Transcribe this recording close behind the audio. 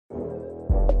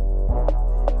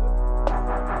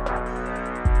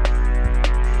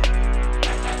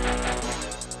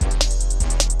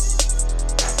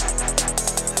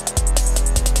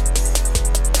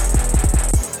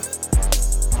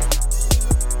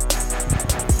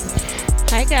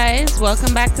Hi guys,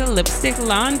 welcome back to Lipstick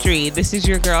Laundry. This is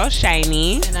your girl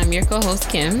Shiny. And I'm your co-host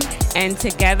Kim. And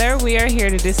together we are here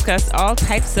to discuss all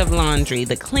types of laundry.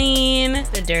 The clean,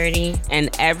 the dirty, and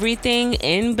everything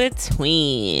in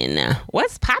between.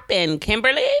 What's poppin',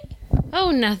 Kimberly?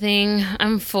 Oh, nothing.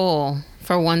 I'm full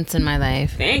for once in my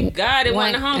life. Thank God it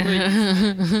wasn't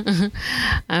hungry.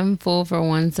 I'm full for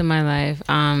once in my life.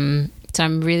 So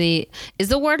I'm really... Is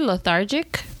the word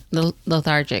lethargic?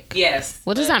 Lethargic. Yes.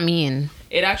 What does that mean?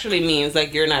 It actually means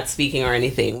like you're not speaking or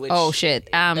anything. Which oh shit.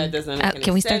 That doesn't make any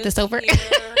can we start sense this over?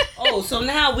 Oh, so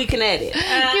now we can edit.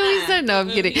 Can we start? No, I'm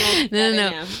kidding.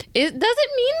 No. It does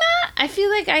it mean that? I feel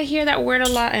like I hear that word a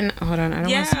lot. And hold on, I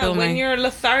don't want to spill when you're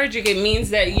lethargic, it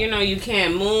means that you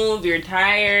can't move. You're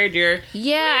tired.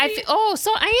 Yeah.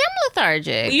 So I am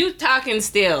lethargic. You talking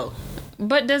still?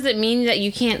 But does it mean that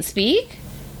you can't speak?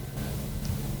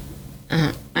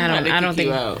 I don't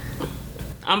think.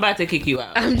 I'm about to kick you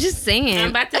out. I'm just saying.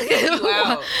 I'm about to kick you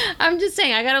out. I'm just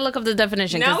saying. I gotta look up the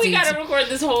definition. Now we gotta record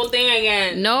this whole thing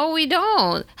again. No, we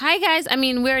don't. Hi guys. I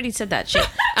mean, we already said that shit.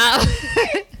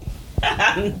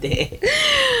 I'm dead.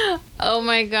 Oh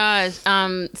my gosh.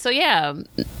 So yeah,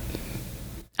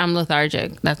 I'm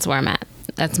lethargic. That's where I'm at.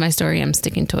 That's my story. I'm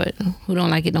sticking to it. Who don't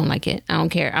like it, don't like it. I don't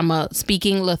care. I'm a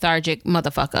speaking lethargic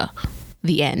motherfucker.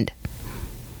 The end.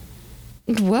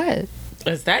 What?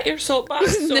 Is that your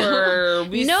soapbox? Or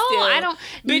we no, still... I don't.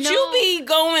 But you be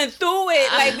going through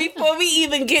it. Like, before we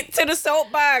even get to the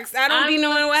soapbox, I don't be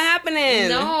knowing what happening.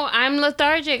 No, I'm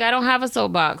lethargic. I don't have a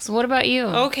soapbox. What about you?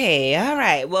 Okay, all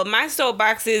right. Well, my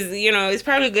soapbox is, it's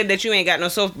probably good that you ain't got no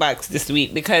soapbox this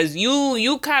week because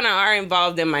you kind of are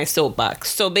involved in my soapbox.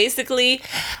 So, basically,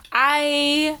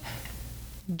 I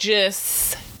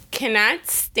just cannot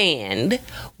stand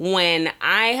when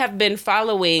I have been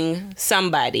following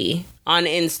somebody on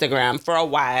Instagram for a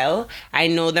while. I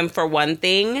know them for one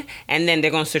thing, and then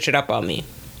they're going to switch it up on me.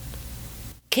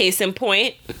 Case in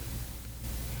point,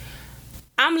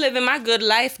 I'm living my good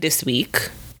life this week,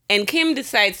 and Kim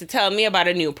decides to tell me about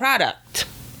a new product.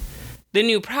 The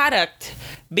new product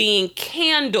being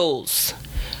candles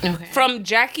from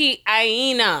Jackie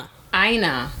Aina.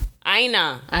 Aina.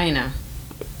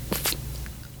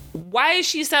 Why is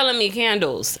she selling me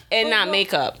candles and not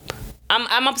makeup?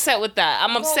 I'm upset with that.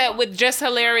 I'm upset with just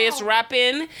hilarious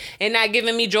rapping and not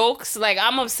giving me jokes. Like,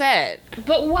 I'm upset.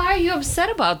 But why are you upset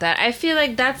about that? I feel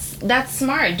like that's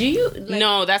smart. Do you?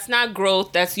 No, that's not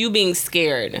growth. That's you being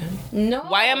scared. No.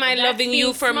 Why am I loving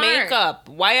you for makeup?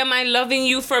 Why am I loving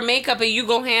you for makeup and you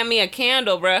gonna hand me a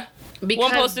candle, bruh? What am I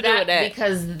supposed to do with that?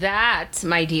 Because that,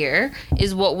 my dear,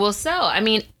 is what will sell. I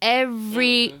mean,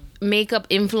 every... makeup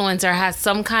influencer has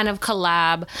some kind of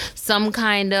collab, some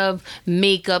kind of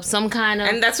makeup, some kind of...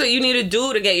 And that's what you need to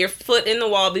do to get your foot in the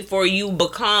wall before you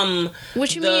become...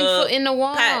 What you mean foot in the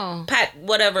wall? Pat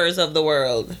whatevers of the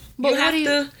world. But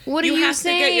what are you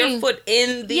saying? To get your foot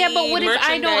in the but what if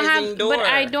I don't have door. But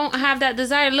I don't have that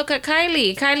desire. Look at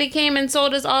Kylie. Kylie came and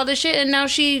sold us all the shit and now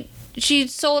she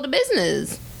sold a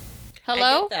business.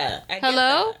 Hello? I get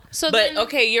Hello? That. So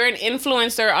okay, you're an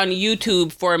influencer on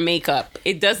YouTube for makeup.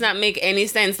 It does not make any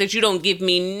sense that you don't give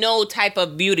me no type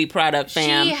of beauty product,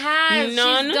 fam. She has.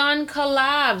 None? She's done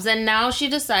collabs, and now she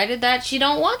decided that she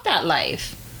don't want that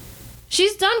life.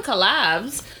 She's done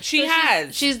collabs.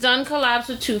 She's done collabs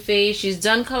with Too Faced. She's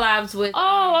done collabs with...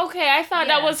 Oh, okay. I thought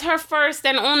that was her first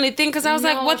and only thing, because I was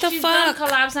like, what the fuck? She's done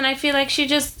collabs, and I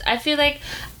feel like,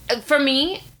 for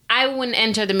me... I wouldn't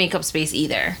enter the makeup space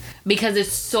either because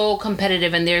it's so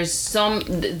competitive and there's some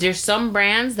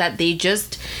brands that they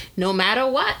just no matter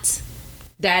what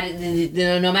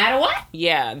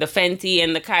yeah, the Fenty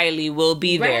and the Kylie will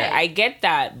be there. I get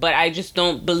that, but I just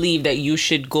don't believe that you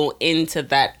should go into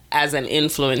that as an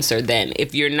influencer then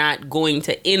if you're not going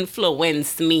to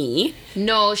influence me.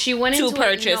 No, she went into to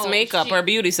purchase makeup or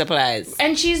beauty supplies.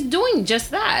 And she's doing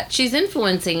just that. She's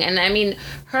influencing, and I mean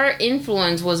her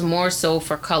influence was more so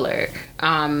for color.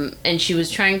 And she was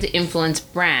trying to influence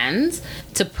brands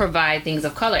to provide things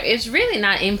of color. It's really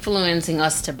not influencing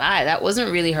us to buy. That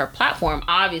wasn't really her platform.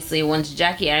 Obviously, once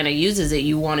Jackie Aina uses it,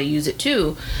 you want to use it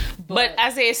too. But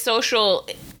as a social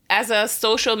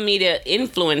media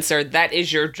influencer, that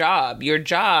is your job. Your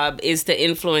job is to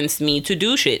influence me to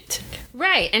do shit.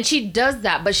 Right, and she does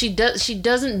that, but she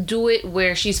doesn't do it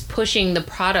where she's pushing the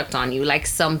product on you like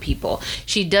some people.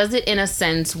 She does it in a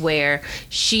sense where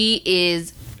she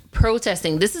is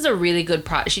protesting. This is a really good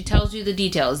product. She tells you the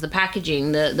details, the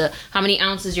packaging, the how many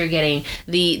ounces you're getting,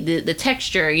 the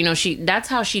texture. You know, that's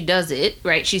how she does it,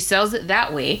 right? She sells it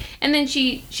that way, and then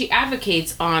she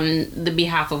advocates on the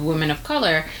behalf of women of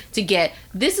color to get.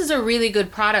 This is a really good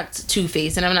product, Too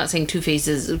Faced, and I'm not saying Too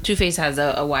Faced has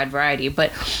a wide variety,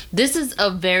 but this is a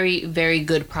very, very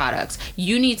good product.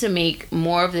 You need to make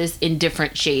more of this in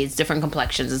different shades, different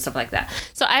complexions, and stuff like that.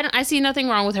 So I see nothing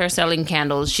wrong with her selling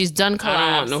candles. She's done collabs. I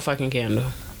don't want no fucking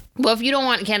candle. Well, if you don't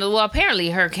want candles, well, apparently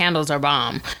her candles are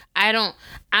bomb.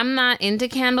 I'm not into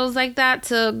candles like that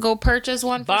to go purchase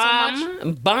one for so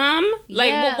much. Bomb? Like,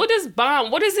 Yeah. what is bomb?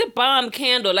 What is a bomb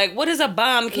candle? Like, what is a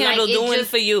bomb candle doing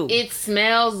for you? It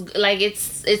smells like it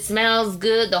smells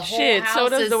good. The whole Shit, house so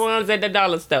does is... the ones at the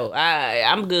dollar store.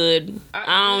 I'm good.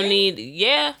 I don't need...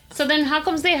 Yeah. So then how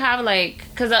comes they have, like...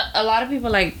 Because a lot of people,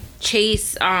 like,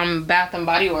 chase Bath and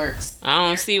Body Works. I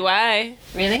don't see why.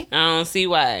 Really? I don't see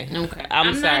why. Okay.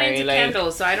 I'm sorry. not into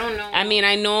candles, so I don't know. I mean,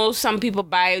 I know some people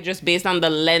buy it just based on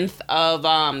the length of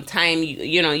time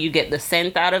you get the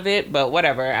scent out of it, but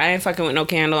whatever. I ain't fucking with no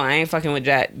candle. I ain't fucking with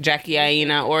Jackie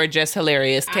Aina or Just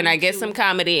Hilarious. Can I get some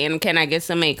comedy and can I get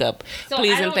some makeup? So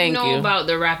Please and thank I you. don't know about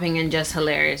the rapping and Just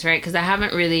Hilarious, right? Because I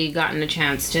haven't really gotten a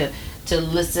chance to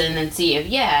listen and see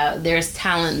if there's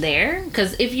talent there.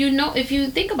 Because if you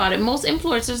think about it, most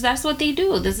influencers, that's what they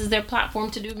do. This is their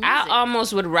platform to do music. I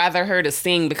almost would rather her to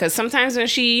sing, because sometimes when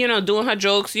she, doing her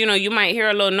jokes, you might hear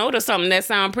a little note or something that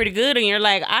sound pretty good and you're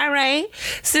like, all right,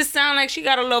 sis sound like she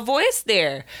got a little voice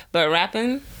there. But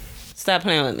rapping, stop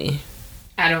playing with me.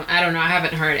 I don't know. I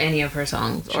haven't heard any of her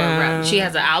songs or rap. She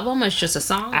has an album. It's just a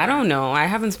song. I don't know. I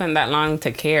haven't spent that long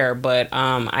to care, but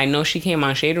I know she came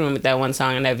on Shade Room with that one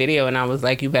song in that video, and I was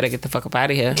like, you better get the fuck up out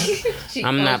of here.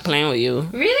 I'm not playing with you.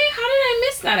 Really? How did I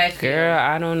miss that? I feel? Girl,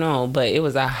 I don't know, but it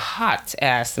was a hot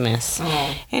ass mess.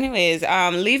 Oh. Anyways,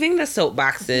 leaving the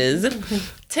soapboxes.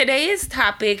 Today's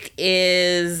topic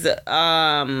is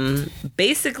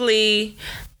basically,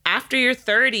 after your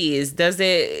 30s,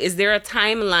 is there a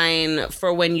timeline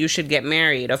for when you should get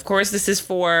married? Of course, this is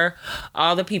for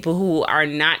all the people who are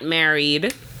not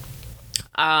married.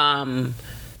 I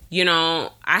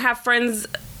have friends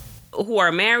who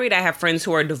are married. I have friends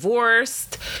who are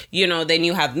divorced. Then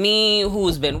you have me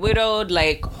who's been widowed.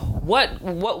 Like,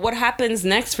 what happens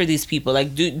next for these people?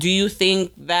 Like, do you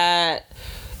think that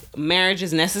marriage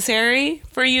is necessary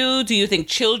for you? Do you think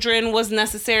children was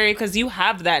necessary? Because you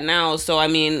have that now. So, I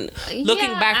mean,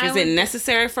 looking back, is it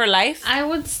necessary for life? I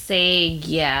would say,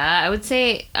 yeah. I would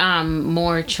say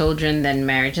more children than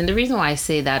marriage. And the reason why I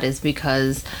say that is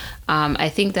because I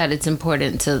think that it's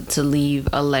important to leave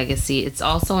a legacy. It's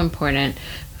also important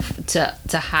to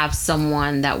have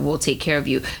someone that will take care of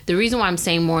you. The reason why I'm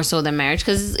saying more so than marriage,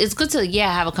 because it's good to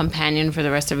have a companion for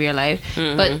the rest of your life,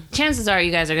 but chances are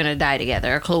you guys are gonna die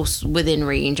together, or close within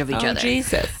range of each other.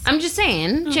 Jesus. I'm just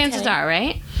saying, chances are,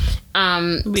 right?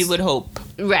 We would hope.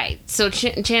 Right. So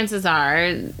chances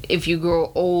are, if you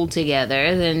grow old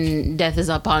together, then death is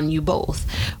upon you both.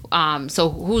 So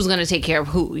who's going to take care of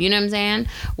who? You know what I'm saying?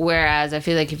 Whereas I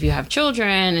feel like if you have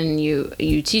children and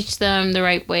you teach them the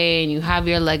right way and you have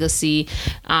your legacy,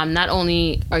 not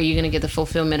only are you going to get the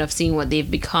fulfillment of seeing what they've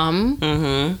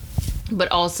become, but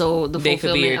also the they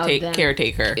could be fulfillment your of them,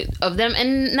 caretaker of them.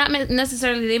 And not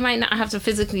necessarily, they might not have to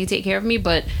physically take care of me,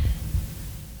 but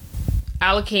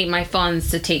allocate my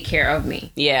funds to take care of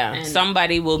me. Yeah. And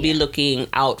somebody will be looking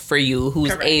out for you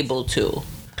who's able to.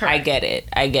 Correct.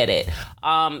 I get it.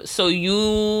 So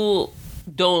you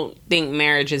don't think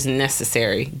marriage is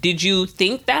necessary. Did you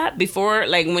think that before?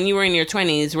 Like, when you were in your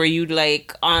 20s, were you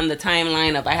like on the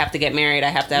timeline of I have to get married, I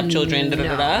have to have children,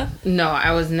 No,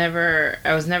 I was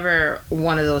never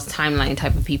one of those timeline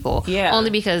type of people. Yeah. Only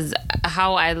because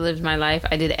how I lived my life,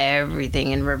 I did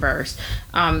everything in reverse.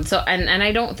 So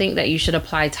I don't think that you should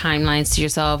apply timelines to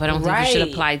yourself. I don't think you should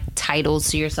apply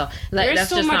titles to yourself. There's that's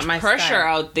so just much not my pressure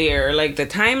style. out there. Like, the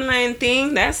timeline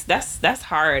thing, that's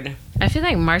hard. I feel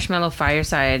like marshmallow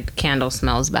fireside candle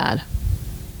smells bad.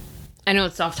 I know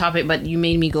it's off topic, but you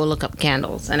made me go look up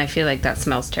candles, and I feel like that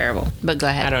smells terrible. But go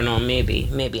ahead. I don't know, maybe.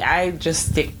 I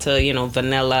just stick to,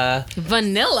 vanilla.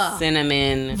 Vanilla?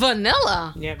 Cinnamon.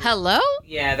 Vanilla? Yeah. Hello?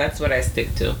 Yeah, that's what I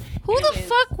stick to. Who the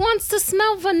fuck wants to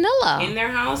smell vanilla? In their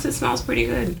house, it smells pretty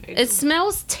good. It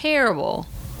smells terrible.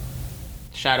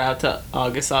 Shout out to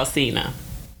August Alsina.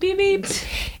 Beep beep.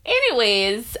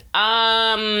 Anyways,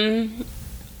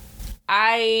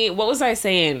 what was I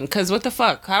saying? Because what the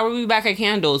fuck? How are we back at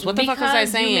candles? What the fuck was I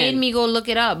saying? You made me go look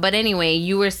it up. But anyway,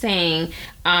 you were saying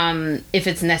if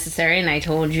it's necessary, and I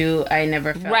told you I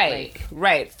never felt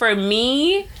Right. For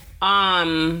me,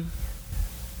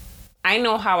 I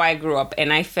know how I grew up,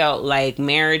 and I felt like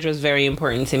marriage was very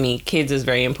important to me. Kids was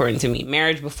very important to me.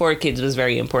 Marriage before kids was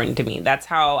very important to me. That's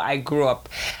how I grew up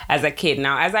as a kid.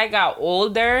 Now, as I got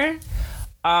older,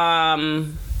 I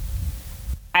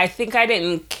think I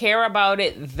didn't care about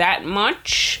it that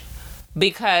much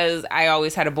because I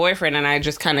always had a boyfriend, and I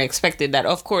just kind of expected that,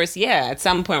 of course, yeah, at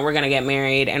some point we're going to get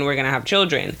married and we're going to have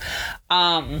children.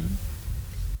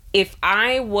 If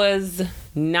I've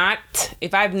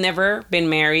never been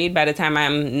married by the time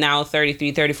I'm now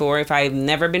 33, 34, if I've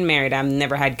never been married, I've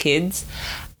never had kids,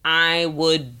 I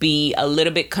would be a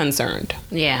little bit concerned.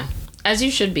 Yeah. As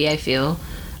you should be, I feel.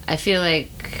 I feel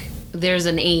like there's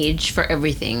an age for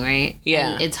everything, right?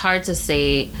 Yeah. And it's hard to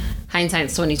say,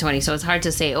 hindsight's 2020, so it's hard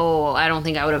to say, oh, I don't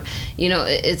think I would have,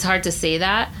 it's hard to say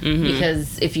that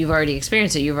because if you've already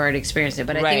experienced it, you've already experienced it.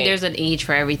 But I think there's an age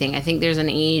for everything. I think there's an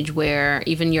age where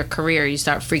even your career, you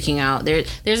start freaking out.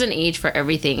 There's an age for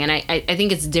everything. And I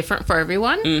think it's different for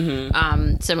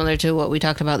everyone. Similar to what we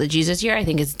talked about the Jesus year, I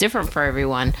think it's different for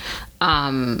everyone.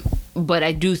 But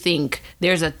I do think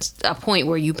there's a point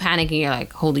where you panic and you're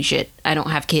like, holy shit, I don't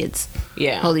have kids.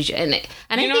 Yeah. Holy shit.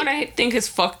 And you know what I think is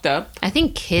fucked up? I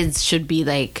think kids should be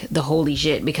like the holy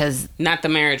shit because... Not the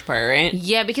marriage part, right?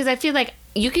 Yeah, because I feel like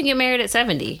you can get married at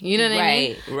 70. You know what I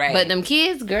mean? Right. But them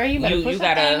kids, girl, you better push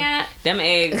that thing out. Them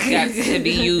eggs got to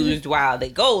be used while they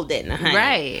golden. Honey.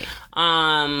 Right.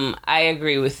 I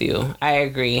agree with you. I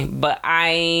agree. But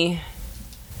I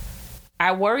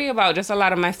worry about just a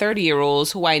lot of my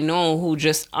 30-year-olds who I know who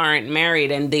just aren't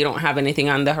married and they don't have anything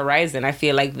on the horizon. I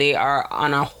feel like they are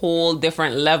on a whole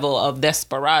different level of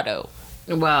Desperado.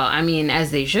 Well, I mean,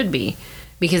 as they should be.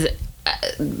 Because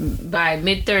by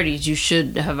mid-30s, you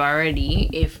should have already,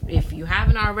 if you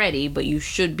haven't already, but you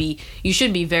should be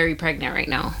very pregnant right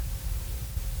now.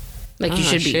 Like, you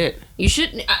should be. Shit. You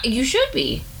should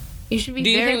be. You should be. Do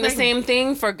you think the same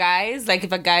thing for guys? Like,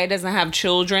 if a guy doesn't have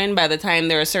children by the time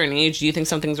they're a certain age, do you think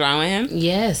something's wrong with him?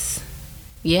 Yes,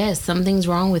 something's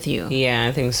wrong with you. Yeah,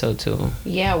 I think so too.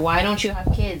 Yeah, why don't you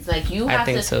have kids? Like, you have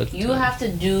you have to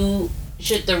do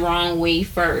shit the wrong way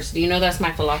first. You know, that's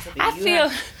my philosophy.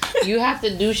 You have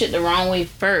to do shit the wrong way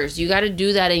first. You got to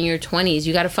do that in your 20s.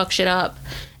 You got to fuck shit up.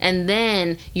 And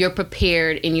then you're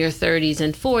prepared in your 30s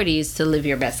and 40s to live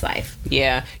your best life.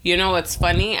 Yeah. You know what's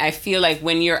funny? I feel like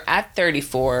when you're at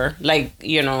 34, like,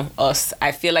 us,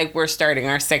 I feel like we're starting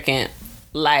our second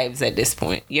lives at this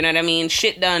point. You know what I mean?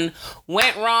 Shit done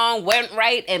went wrong, went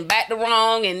right, and back to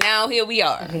wrong, and now here we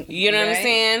are. You know what I'm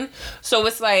saying? So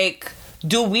it's like,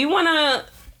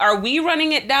 are we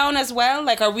running it down as well?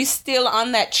 Like, are we still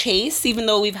on that chase even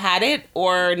though we've had it?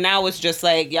 Or now it's just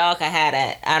like, y'all can have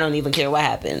that. I don't even care what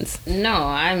happens. No,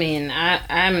 I mean,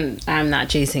 I'm not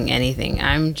chasing anything.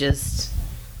 I'm just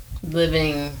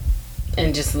living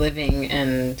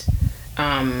and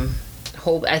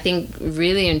hope. I think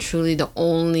really and truly the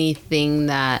only thing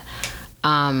that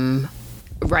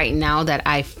right now that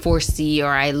I foresee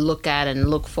or I look at and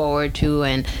look forward to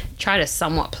and try to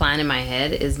somewhat plan in my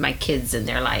head is my kids and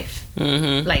their life.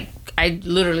 Like, I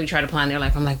literally try to plan their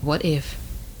life. I'm like, what if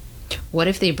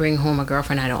they bring home a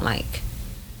girlfriend I don't like?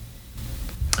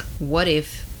 What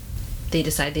if they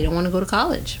decide they don't want to go to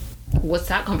college? What's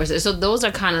that conversation? So those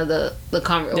are kind of the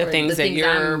things that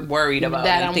you're worried about.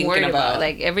 That I'm worried about.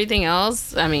 Like, everything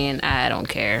else, I mean, I don't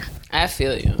care. I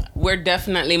feel you. We're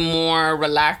definitely more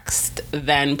relaxed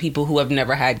than people who have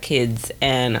never had kids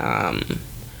and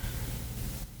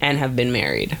have been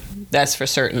married. That's for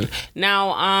certain.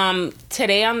 Now,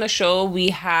 today on the show, we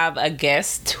have a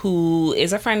guest who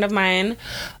is a friend of mine.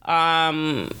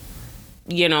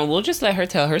 We'll just let her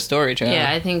tell her story, child. Yeah,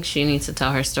 I think she needs to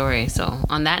tell her story. So,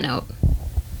 on that note.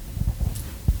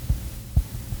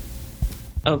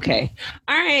 Okay.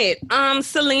 All right.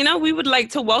 Selena, we would like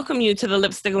to welcome you to the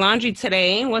Lipstick Laundry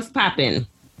today. What's poppin'?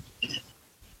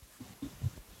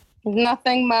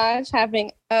 Nothing much.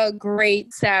 Having a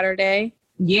great Saturday.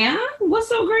 Yeah? What's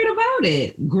so great about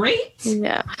it? Great?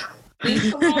 Yeah.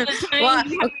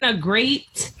 Having a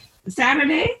great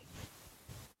Saturday?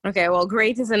 Okay, well,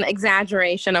 great is an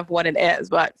exaggeration of what it is,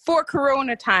 but for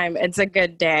Corona time, it's a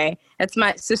good day. It's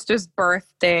my sister's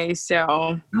birthday,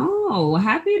 so... Oh,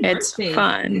 happy birthday. It's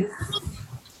fun.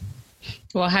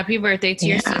 Well, happy birthday to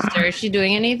your sister. Is she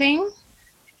doing anything?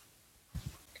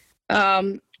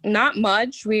 Not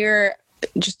much. We're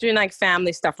just doing, like,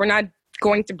 family stuff. We're not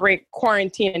going to break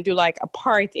quarantine and do, like, a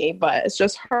party, but it's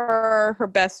just her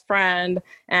best friend,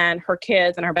 and her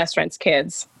kids, and her best friend's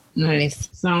kids. Nice.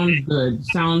 Sounds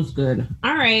good.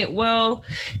 All right. Well,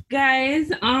 guys,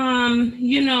 as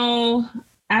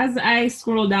I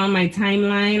scroll down my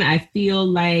timeline, I feel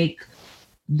like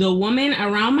the woman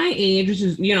around my age, which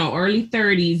is, early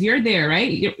 30s, you're there, right?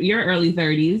 You're early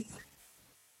 30s.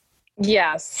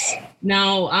 Yes.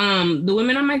 Now, the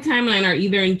women on my timeline are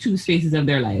either in two spaces of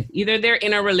their life. Either they're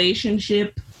in a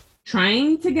relationship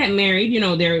trying to get married,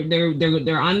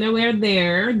 they're on their way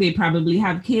there. They probably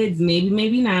have kids,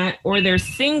 maybe not, or they're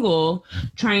single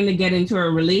trying to get into a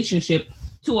relationship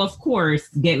to, of course,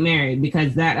 get married,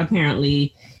 because that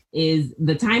apparently is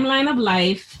the timeline of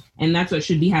life, and that's what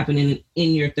should be happening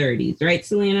in your 30s, right,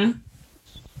 Selena?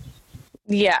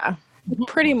 Yeah,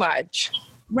 pretty much.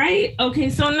 Right. Okay.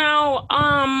 So now,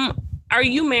 are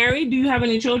you married? Do you have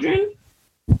any children?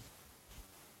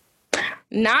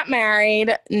 Not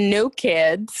married, no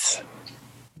kids.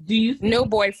 Do you? No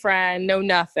boyfriend, no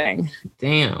nothing.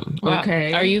 Damn.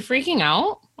 Okay. Wow. Are you freaking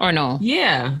out or no?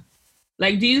 Yeah.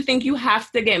 Like, do you think you have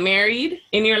to get married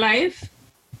in your life?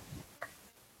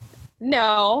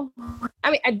 No. I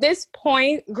mean, at this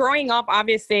point, growing up,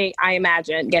 obviously, I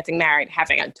imagine getting married,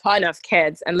 having a ton of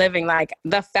kids, and living like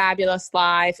the fabulous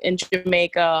life in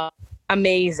Jamaica.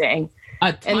 Amazing.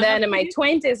 And then in my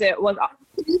 20s, it was...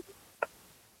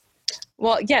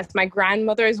 Well, yes, my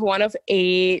grandmother is one of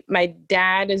 8. My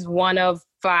dad is one of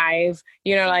 5.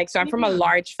 So I'm from a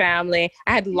large family.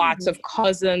 I had lots of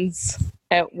cousins.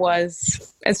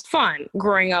 It's fun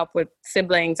growing up with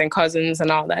siblings and cousins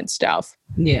and all that stuff.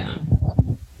 Yeah.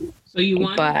 So you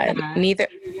want, but neither.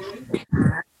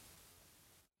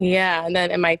 Yeah, and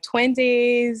then in my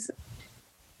 20s,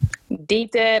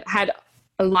 dated, had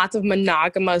a lot of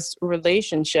monogamous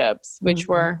relationships, which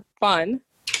were fun,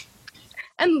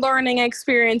 and learning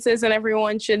experiences, and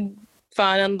everyone should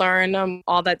fun and learn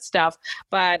all that stuff.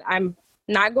 But I'm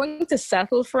not going to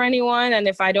settle for anyone, and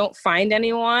if I don't find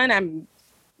anyone,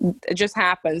 it just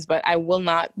happens, but I will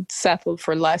not settle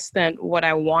for less than what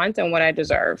I want and what I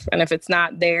deserve. And if it's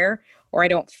not there or I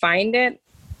don't find it,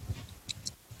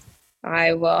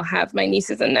 I will have my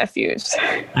nieces and nephews.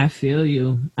 I feel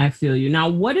you. Now,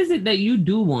 what is it that you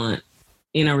do want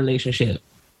in a relationship?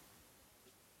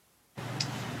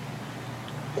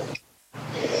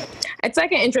 It's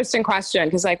like an interesting question,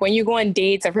 because like when you go on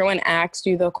dates, everyone asks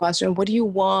you the question, what do you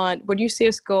want? Where do you see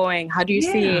us going? How do you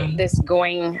see this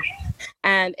going?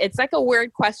 And it's like a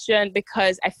weird question,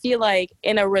 because I feel like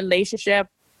in a relationship,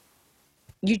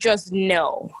 you just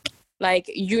know. Like,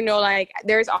 like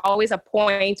there's always a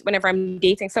point whenever I'm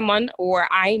dating someone, or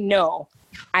I know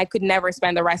I could never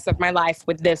spend the rest of my life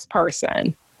with this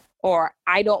person. Or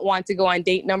I don't want to go on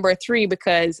date number 3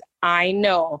 because I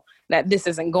know that this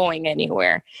isn't going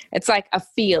anywhere. It's like a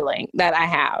feeling that I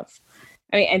have.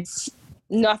 I mean, it's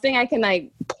nothing I can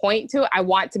like point to. I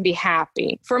want to be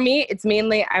happy. For me, it's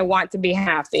mainly I want to be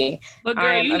happy. But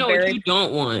girl, you know what you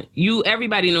don't want.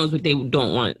 Everybody knows what they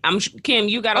don't want. Kim,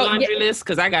 you got a laundry list?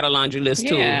 Because I got a laundry list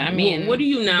too. Yeah, I mean, what do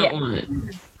you not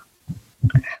want?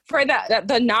 For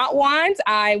the not ones,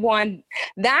 I want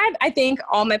that. I think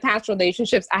all my past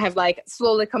relationships, I have like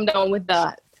slowly come down with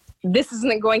this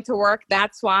isn't going to work.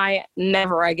 That's why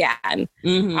never again.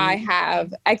 Mm-hmm. I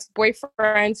have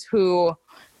ex-boyfriends who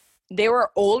they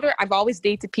were older. I've always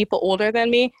dated people older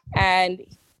than me. And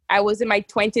I was in my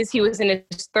 20s. He was in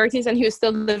his 30s, and he was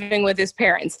still living with his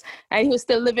parents. And he was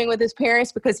still living with his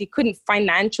parents because he couldn't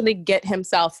financially get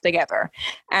himself together.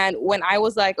 And when I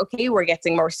was like, okay, we're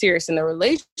getting more serious in the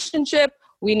relationship,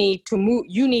 you need to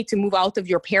move out of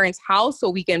your parents' house so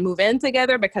we can move in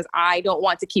together, because I don't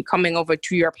want to keep coming over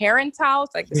to your parents' house.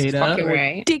 Like, this is fucking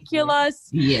ridiculous.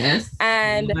 Yes.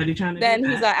 And then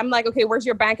he's like, I'm like, okay, where's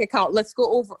your bank account? Let's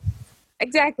go over.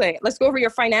 Exactly. Let's go over your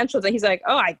financials. And he's like,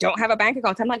 oh, I don't have a bank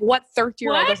account. I'm like, what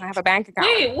 30-year-old doesn't have a bank account?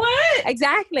 Wait, what?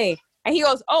 Exactly. And he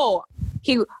goes, oh,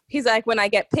 he's like, when I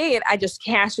get paid, I just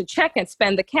cash a check and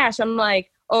spend the cash. I'm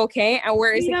like, okay. And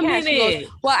where is the cash? He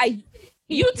goes, well,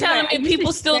 you telling me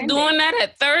people still doing that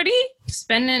at 30?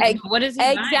 Spending, what is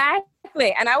he exactly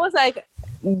buying? And I was like,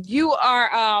 you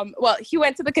are, well, he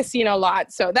went to the casino a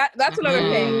lot. So that's another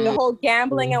thing. The whole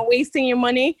gambling and wasting your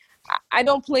money. I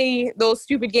don't play those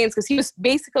stupid games, because he was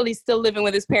basically still living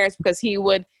with his parents, because he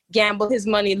would gamble his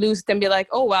money, lose it, and be like,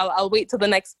 oh, well, I'll wait till the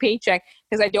next paycheck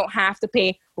because I don't have to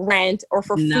pay rent or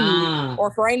for food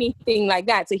or for anything like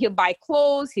that. So he'll buy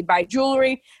clothes, he'd buy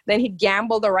jewelry, then he'd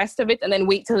gamble the rest of it, and then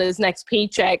wait till his next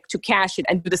paycheck to cash it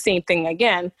and do the same thing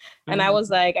again. And I was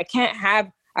like, I can't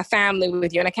have a family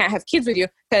with you, and I can't have kids with you,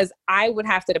 because I would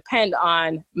have to depend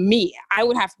on me. I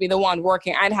would have to be the one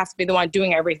working. I'd have to be the one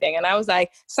doing everything. And I was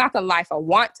like, it's not the life I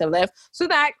want to live. So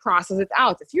that crosses it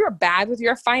out. If you're bad with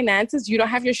your finances, you don't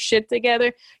have your shit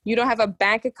together, you don't have a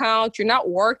bank account, you're not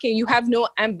working, you have no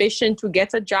ambition to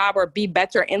get a job or be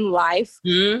better in life,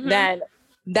 then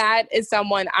that is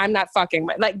someone I'm not fucking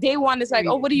with. Like day one is like,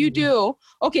 oh, what do you do?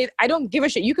 Okay, I don't give a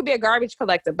shit. You could be a garbage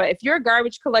collector, but if you're a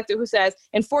garbage collector who says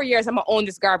in 4 years I'm gonna own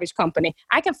this garbage company,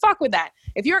 I can fuck with that.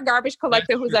 If you're a garbage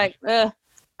collector who's like,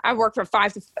 I work from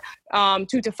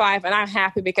 2 to 5 and I'm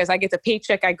happy because I get the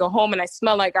paycheck, I go home and I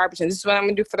smell like garbage and this is what I'm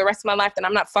gonna do for the rest of my life, then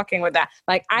I'm not fucking with that.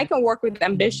 Like I can work with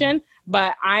ambition,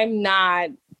 but I'm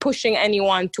not pushing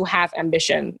anyone to have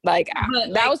ambition. Like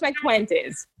that was my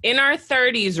 20s. In our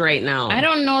 30s right now. I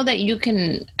don't know that you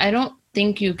can, I don't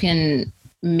think you can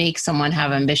make someone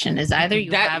have ambition. Is either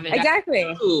you have it.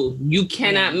 Exactly. You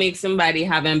cannot make somebody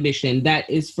have ambition. That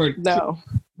is for no.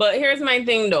 But here's my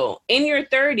thing though. In your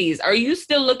 30s, are you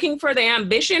still looking for the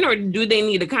ambition or do they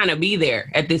need to kind of be there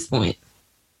at this point?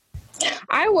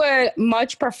 I would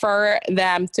much prefer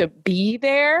them to be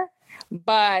there.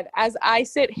 But as I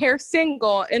sit here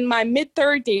single in my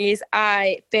mid-30s,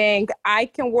 I think I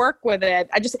can work with it.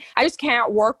 I just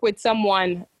can't work with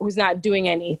someone who's not doing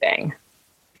anything.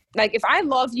 Like if I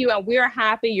love you and we're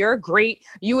happy, you're great,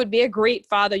 you would be a great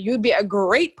father, you would be a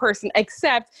great person,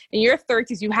 except in your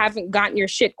 30s, you haven't gotten your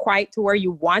shit quite to where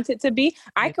you want it to be.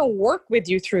 I can work with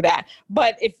you through that.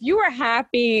 But if you are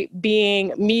happy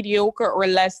being mediocre or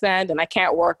less than, then I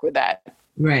can't work with that.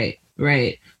 Right.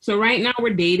 So right now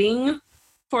we're dating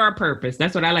for a purpose.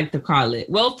 That's what I like to call it.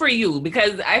 Well, for you,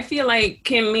 because I feel like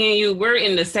Kim, me and you, we're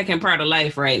in the second part of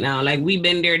life right now. Like we've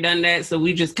been there, done that. So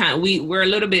we just we're a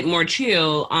little bit more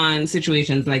chill on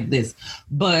situations like this.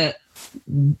 But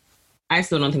I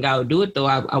still don't think I would do it though.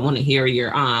 I want to hear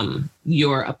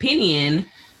your opinion.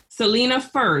 Selena,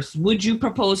 first, would you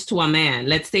propose to a man?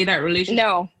 Let's say that relationship.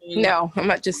 No. I'm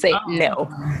not just saying no.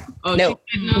 Oh, no.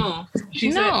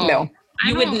 She said no.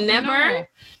 You would never?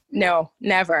 No,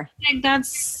 never. Like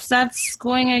that's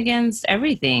going against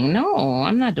everything. No,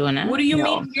 I'm not doing that. What do you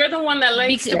mean? You're the one that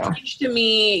likes to preach to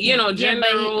me, gender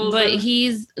roles. But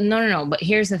he's no. But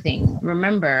here's the thing.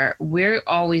 Remember, we're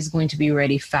always going to be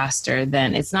ready faster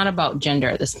than. It's not about gender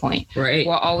at this point. Right.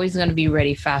 We're always going to be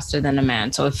ready faster than a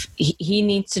man. So if he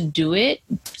needs to do it,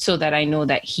 so that I know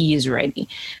that he is ready.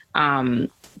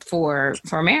 For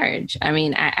marriage. I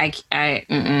mean, I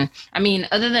mean,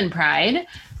 other than pride,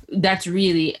 that's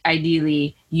really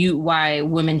ideally why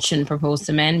women shouldn't propose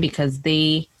to men, because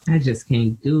I just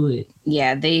can't do it.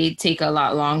 Yeah, they take a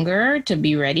lot longer to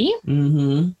be ready.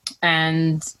 Mm-hmm.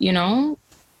 And,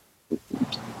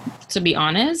 to be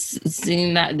honest,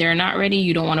 seeing that they're not ready,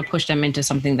 you don't want to push them into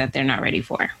something that they're not ready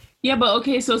for. Yeah, but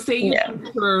okay, so say you get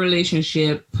into a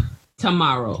relationship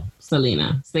tomorrow,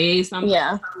 Selena. Say something.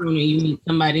 Yeah. You meet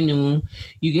somebody new.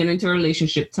 You get into a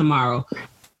relationship tomorrow.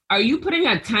 Are you putting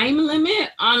a time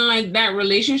limit on like that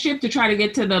relationship to try to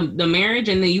get to the marriage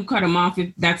and then you cut them off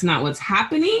if that's not what's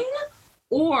happening?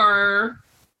 Or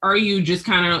are you just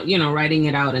kind of, writing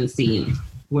it out and seeing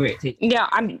where it takes you? Yeah,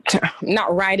 I'm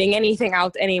not writing anything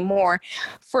out anymore.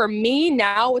 For me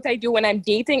now, what I do when I'm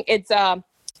dating, it's, I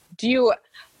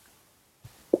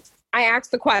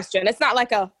ask the question. It's not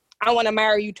like I want to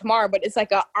marry you tomorrow, but it's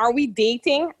like are we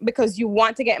dating because you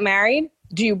want to get married?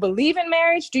 Do you believe in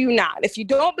marriage? Do you not? If you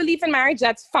don't believe in marriage,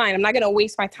 that's fine. I'm not going to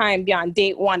waste my time beyond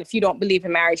date one if you don't believe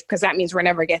in marriage, because that means we're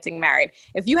never getting married.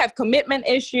 If you have commitment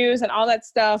issues and all that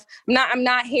stuff, I'm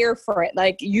not here for it.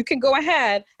 Like you can go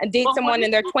ahead and date someone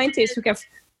in their 20s who can.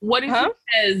 What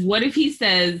if he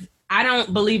says, I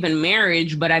don't believe in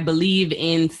marriage, but I believe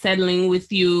in settling with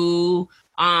you,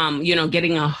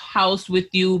 getting a house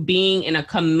with you, being in a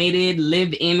committed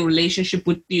live-in relationship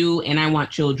with you, and I want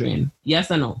children. Yes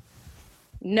or no?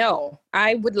 No,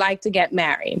 I would like to get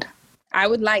married. I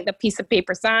would like the piece of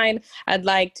paper signed. I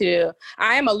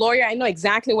am a lawyer. I know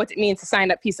exactly what it means to sign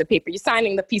that piece of paper. You're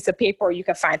signing the piece of paper or you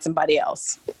can find somebody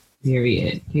else.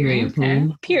 Period.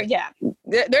 Okay. Period. Yeah.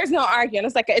 There's no arguing.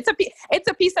 It's like, it's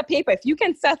a piece of paper. If you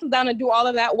can settle down and do all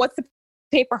of that, what's the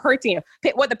paper hurting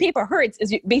you? What the paper hurts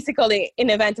is basically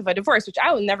in event of a divorce, which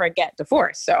I will never get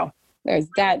divorced. So there's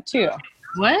that too.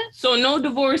 What? So no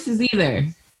divorces either?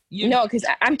 No, because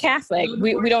I'm Catholic.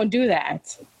 We don't do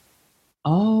that.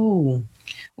 Oh.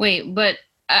 Wait, but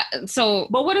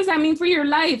But what does that mean for your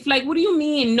life? Like, what do you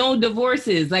mean no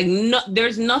divorces? Like,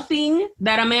 there's nothing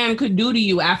that a man could do to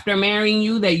you after marrying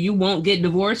you that you won't get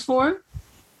divorced for?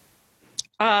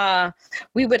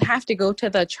 We would have to go to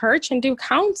the church and do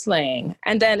counseling.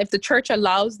 And then if the church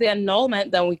allows the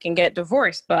annulment, then we can get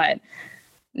divorced. But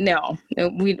no,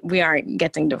 we aren't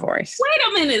getting divorced. Wait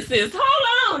a minute, sis.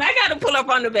 Hold on. I got to pull up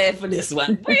on the bed for this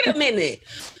one. Wait a minute.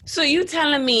 So you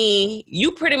telling me,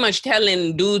 you pretty much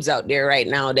telling dudes out there right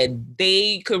now that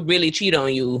they could really cheat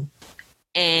on you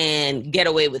and get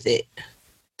away with it?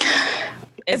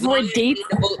 If we're dating,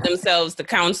 devote themselves to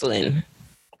counseling.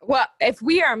 Well, if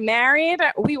we are married,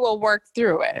 we will work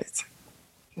through it.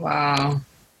 Wow.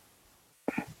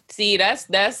 See,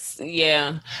 that's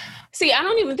yeah. See, I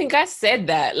don't even think I said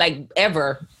that like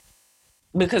ever,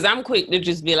 because I'm quick to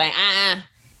just be like,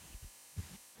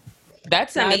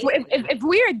 That's Now, amazing. if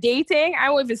we are dating, I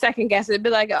won't even second guess it. It'd be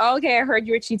like, oh, okay, I heard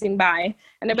you were cheating, bye.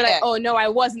 And they'd be like, oh, no, I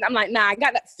wasn't. I'm like, nah, I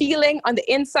got that feeling on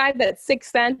the inside, that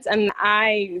sixth sense. And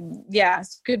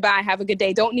goodbye, have a good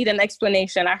day. Don't need an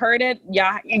explanation. I heard it.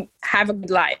 Yeah, have a good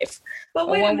life. But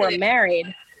when we're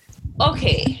married.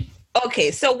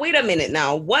 Okay, so wait a minute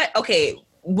now.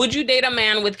 Would you date a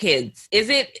man with kids? Is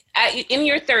it in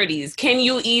your 30s? Can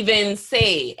you even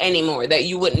say anymore that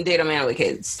you wouldn't date a man with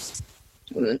kids?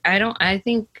 I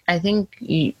think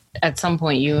you, at some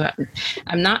point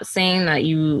I'm not saying that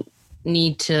you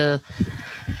need to,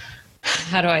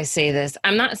 how do I say this?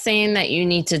 I'm not saying that you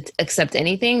need to accept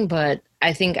anything, but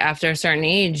I think after a certain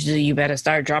age, you better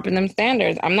start dropping them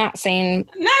standards. I'm not saying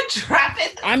not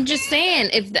dropping. I'm just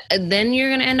saying then you're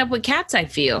going to end up with cats, I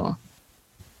feel.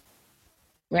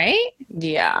 Right?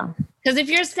 Yeah. Because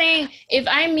if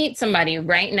I meet somebody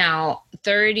right now,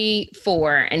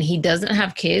 34, and he doesn't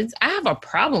have kids, I have a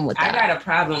problem with that. I got a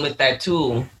problem with that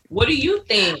too. What do you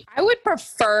think? I would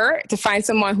prefer to find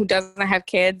someone who doesn't have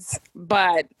kids,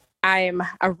 but I'm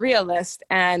a realist,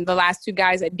 and the last two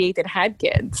guys I dated had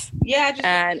kids. Yeah.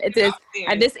 And it is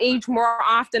at this age more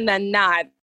often than not,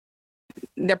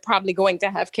 they're probably going to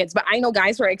have kids. But I know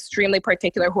guys who are extremely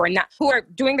particular, who are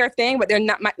doing their thing, but they're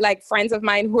not like friends of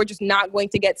mine who are just not going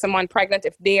to get someone pregnant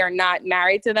if they are not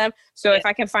married to them. So if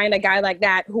I can find a guy like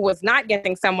that who was not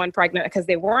getting someone pregnant because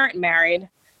they weren't married,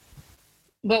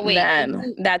 but wait,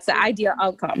 then that's the ideal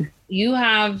outcome. You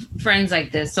have friends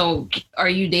like this. So are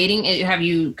you dating? Have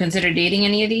you considered dating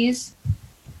any of these?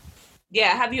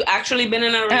 Yeah. Have you actually been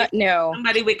in a relationship no. with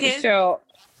somebody with kids? So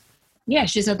yeah,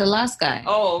 she said the last guy.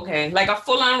 Oh, okay. Like a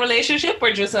full-on relationship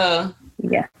or just a...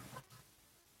 Yeah.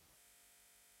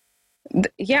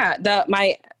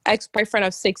 My ex-boyfriend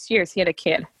of 6 years, he had a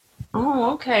kid.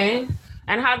 Oh, okay.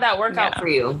 And how'd that work out for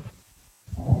you?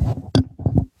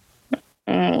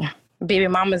 Baby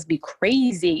mamas be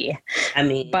crazy. I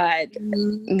mean... But,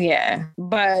 yeah.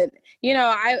 But,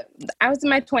 I was in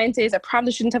my 20s. I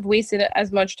probably shouldn't have wasted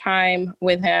as much time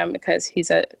with him because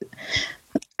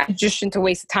I just shouldn't have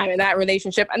wasted time in that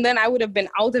relationship. And then I would have been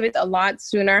out of it a lot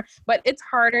sooner. But it's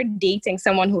harder dating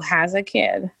someone who has a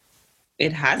kid.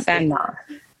 It has than to. not.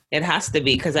 It has to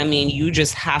be, because, I mean, you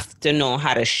just have to know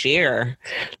how to share.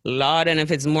 Lord, and if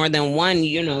it's more than one,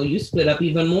 you split up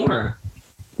even more.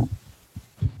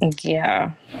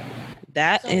 Yeah.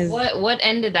 What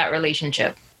ended that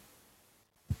relationship?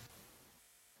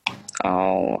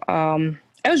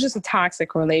 It was just a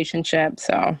toxic relationship,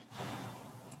 so...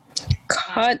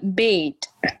 Cut bait.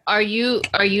 Are you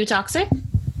toxic?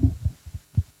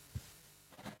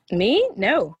 Me?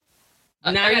 No.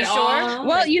 Are you sure?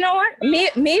 Well, you know what?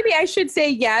 Maybe I should say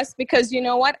yes, because you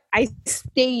know what? I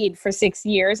stayed for 6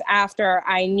 years after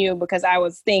I knew, because I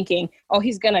was thinking, oh,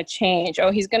 he's going to change. Oh,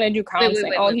 he's going to do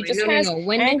counseling. He just has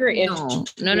anger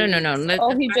issues. No.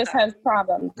 He just has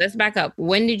problems. Let's back up.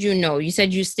 When did you know? You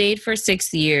said you stayed for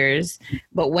 6 years,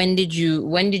 but when did you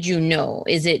know?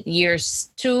 Is it year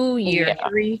 2, year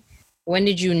 3? When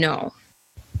did you know?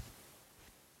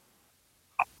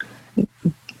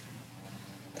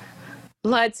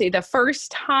 Let's see, the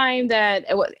first time that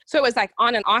it was like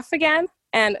on and off again.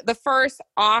 And the first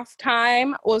off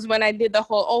time was when I did the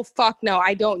whole, oh, fuck no,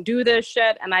 I don't do this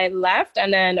shit. And I left,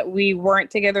 and then we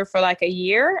weren't together for like a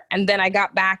year. And then I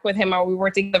got back with him, or we were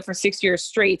together for 6 years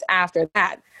straight after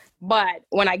that. But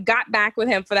when I got back with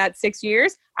him for that 6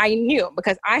 years, I knew,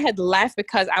 because I had left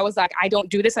because I was like, I don't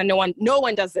do this, and no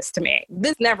one does this to me.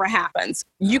 This never happens.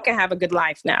 You can have a good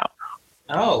life now.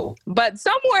 Oh. But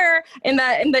somewhere in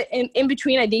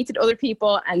between, I dated other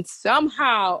people and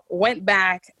somehow went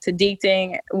back to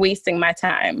dating, wasting my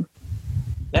time.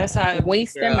 That's how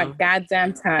wasting my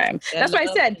goddamn time. That's why I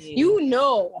said,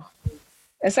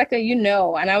 It's like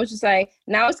and I was just like,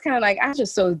 now it's kind of like,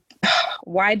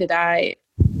 why did I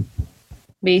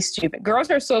be stupid? Girls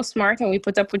are so smart, and we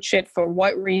put up with shit for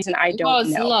what reason? I don't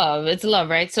know. It's love,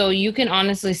 right? So you can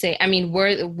honestly say, I mean,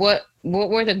 what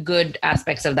were the good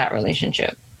aspects of that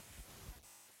relationship?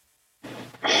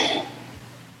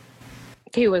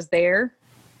 He was there.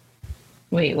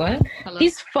 Wait, what? Hello?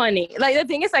 He's funny. Like, the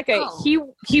thing is, like, he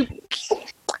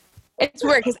it's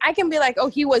weird, because I can be like, oh,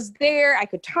 he was there. I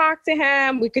could talk to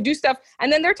him. We could do stuff.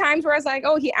 And then there are times where I was like,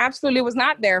 oh, he absolutely was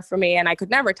not there for me, and I could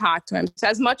never talk to him. So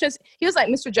as much as he was like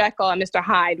Mr. Jekyll and Mr.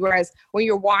 Hyde, whereas when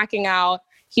you're walking out,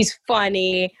 he's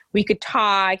funny. We could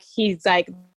talk. He's like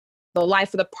the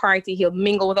life of the party. He'll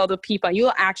mingle with other people. And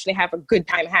you'll actually have a good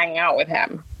time hanging out with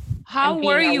him. How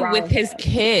were you with his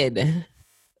kid?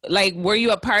 Like, were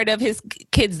you a part of his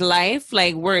kid's life?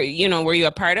 Like, were you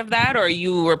a part of that, or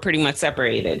you were pretty much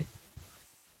separated?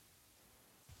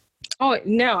 Oh,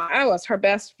 no, I was her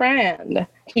best friend.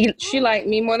 She liked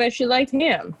me more than she liked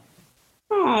him.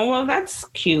 Oh, well, that's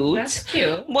cute. That's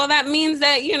cute. Well, that means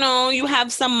that, you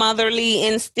have some motherly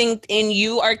instinct in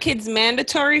you. Are kids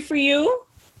mandatory for you?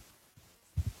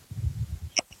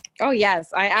 Oh,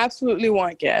 yes, I absolutely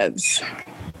want kids.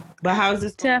 But how's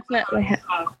this? Definitely.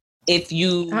 If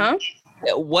you,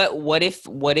 what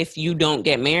if you don't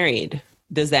get married?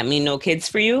 Does that mean no kids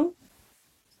for you?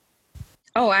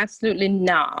 Oh, absolutely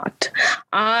not.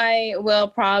 I will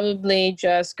probably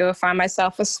just go find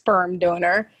myself a sperm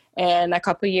donor in a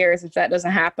couple of years if that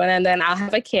doesn't happen. And then I'll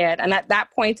have a kid. And at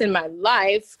that point in my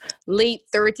life, late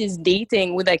 30s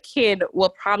dating with a kid will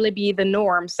probably be the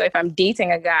norm. So if I'm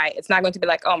dating a guy, it's not going to be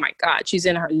like, oh my God, she's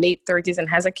in her late 30s and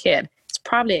has a kid. It's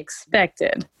probably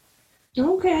expected.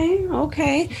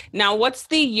 Okay. Now, what's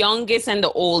the youngest and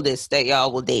the oldest that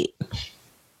y'all will date?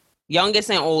 Youngest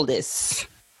and oldest.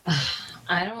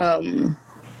 I don't.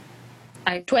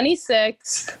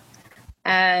 26,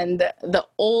 and the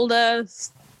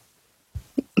oldest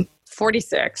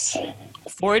 46.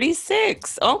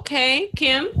 46. Okay,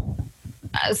 Kim.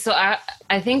 So I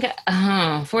think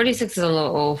 46 is a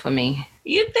little old for me.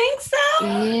 You think so?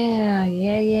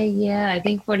 Yeah. I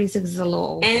think 46 is a little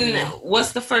old. And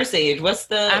what's the first age?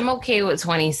 I'm okay with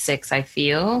 26, I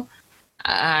feel.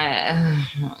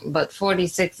 But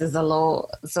 46 is a little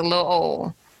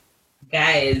old.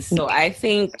 Guys, so I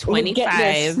think 25.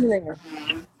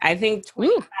 I think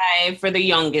 25 for the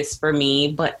youngest for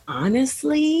me. But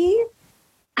honestly,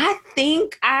 I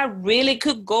think I really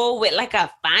could go with like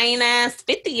a fine ass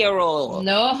 50-year-old.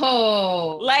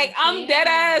 No. Like, I'm dead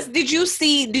ass. Did you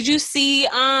see the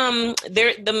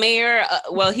mayor,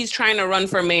 he's trying to run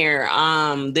for mayor.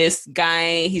 This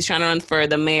guy, he's trying to run for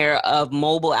the mayor of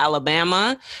Mobile,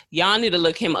 Alabama. Y'all need to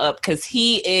look him up because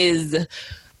he is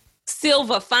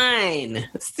silver fine. No.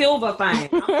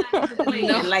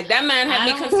 Like, that man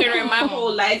had me considering my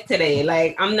whole life today.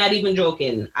 Like, I'm not even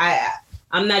joking.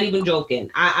 I'm not even joking.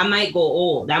 I might go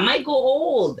old. I might go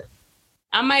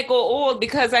old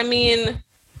because, I mean,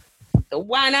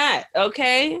 why not?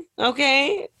 Okay.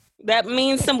 That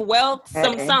means some wealth,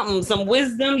 some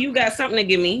wisdom. You got something to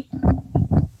give me.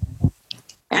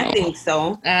 I think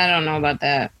so. I don't know about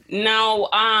that. Now,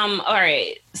 all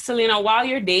right, Selena, while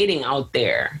you're dating out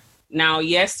there, now,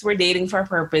 yes, we're dating for a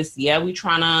purpose. Yeah, we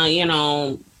trying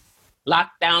to,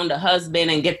 lock down the husband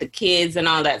and get the kids and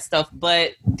all that stuff.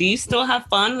 But do you still have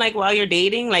fun, like, while you're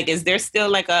dating? Like, is there still,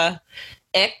 like, a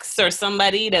ex or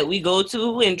somebody that we go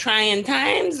to in trying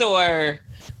times, or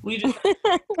we just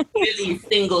really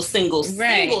single?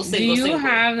 Do you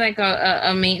have, like,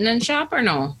 a maintenance shop or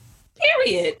no?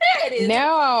 Period. There it is.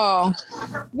 No.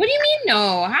 What do you mean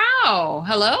no? How?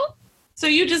 Hello? So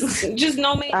you just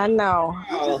know me? I know.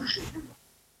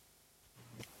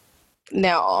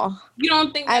 No. You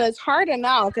don't think and it's harder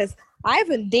now because I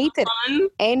haven't dated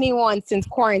anyone since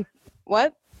quarantine.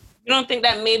 What? You don't think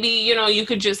that maybe, you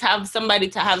could just have somebody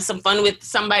to have some fun with,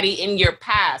 somebody in your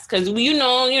past? Because, you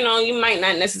might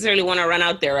not necessarily want to run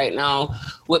out there right now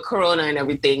with Corona and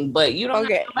everything, but you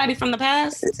don't have somebody from the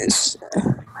past?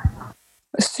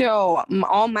 So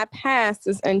all my past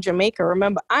is in Jamaica.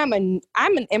 Remember, I'm an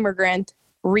immigrant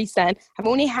recent. I've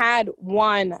only had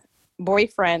one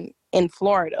boyfriend in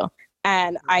Florida.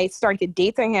 And I started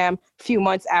dating him a few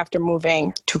months after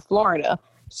moving to Florida.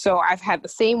 So I've had the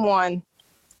same one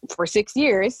for 6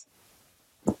 years.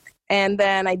 And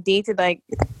then I dated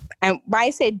and when I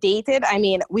say dated, I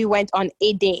mean, we went on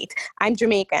a date. I'm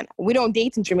Jamaican. We don't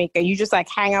date in Jamaica. You just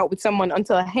hang out with someone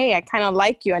until, hey, I kind of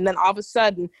like you. And then all of a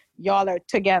sudden, y'all are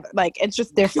together. Like, it's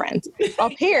just different.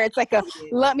 Up here, it's like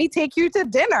let me take you to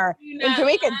dinner. In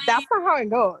Jamaica, that's not how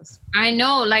it goes. I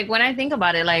know. Like, when I think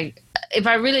about it, like, if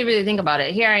I really, really think about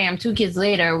it, here I am 2 kids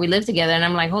later, we live together, and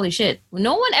I'm like, holy shit.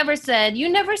 No one ever said, you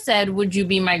never said, would you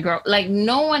be my girl? Like,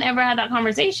 no one ever had that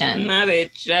conversation. Nah,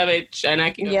 bitch. And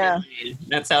I can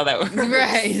That's how that works.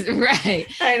 Right.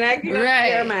 And I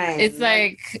can mind. It's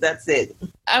like, that's it.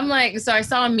 I'm like, so I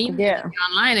saw a meme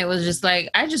online. It was just like,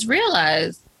 I just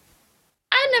realized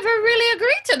I never really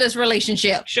agreed to this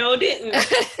relationship. Sure didn't.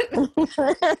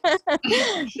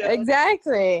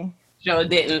 Exactly. Sure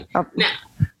didn't. Now,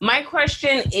 my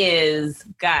question is,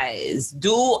 guys,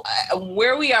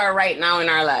 where we are right now in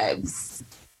our lives,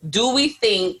 do we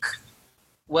think,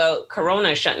 well, Corona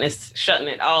is shutting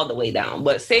it all the way down,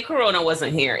 but say Corona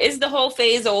wasn't here. Is the whole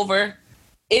phase over?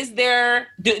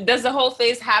 does the whole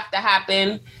phase have to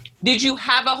happen? Did you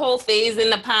have a whole phase in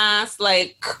the past?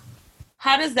 Like,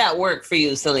 how does that work for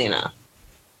you, Selena?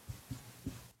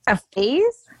 A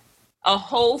phase? A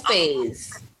whole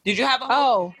phase. Did you have a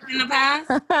whole phase in the past?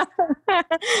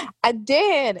 I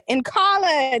did in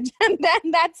college, and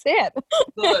then that's it.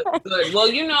 Good. Well,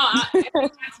 I think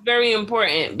that's very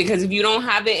important, because if you don't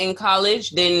have it in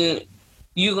college, then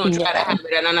you're going to try to have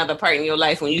it at another part in your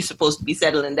life when you're supposed to be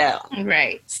settling down.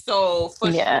 Right. So,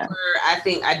 for sure,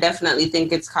 I definitely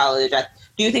think it's college.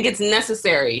 Do you think it's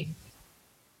necessary?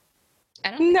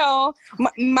 No,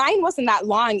 mine wasn't that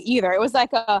long either. It was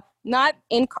like not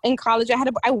in college.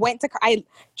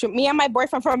 Me and my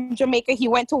boyfriend from Jamaica, he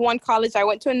went to one college, I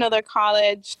went to another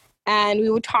college, and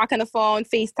we would talk on the phone,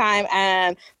 FaceTime,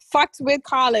 and fucked with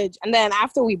college. And then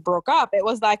after we broke up, it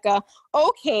was like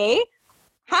okay,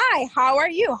 hi, how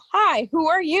are you? Hi, who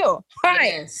are you? Hi.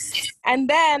 Yes. And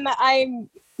then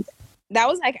that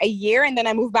was like a year, and then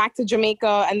I moved back to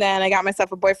Jamaica, and then I got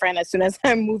myself a boyfriend as soon as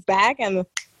I moved back, and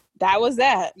that was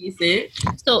that. You see?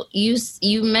 So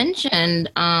you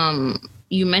mentioned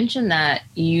that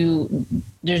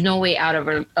there's no way out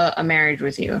of a marriage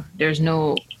with you. There's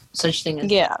no such thing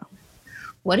as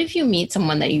What if you meet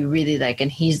someone that you really like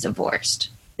and he's divorced?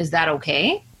 Is that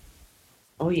okay?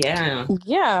 Oh yeah.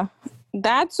 Yeah,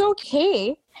 that's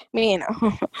okay. I mean,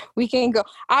 we can go.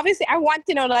 Obviously, I want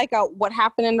to know what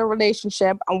happened in the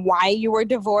relationship and why you were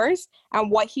divorced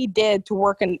and what he did to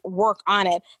work on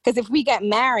it. Because if we get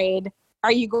married,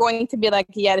 are you going to be like,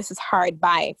 yeah, this is hard,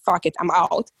 bye, fuck it, I'm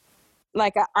out?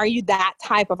 Like, are you that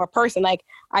type of a person? Like,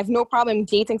 I've no problem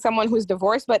dating someone who's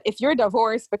divorced, but if you're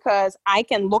divorced because I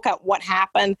can look at what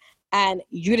happened and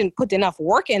you didn't put enough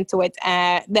work into it,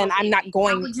 then I'm not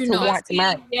going to want to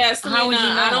marry. Yeah, Selena,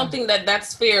 I don't think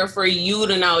that's fair for you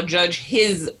to now judge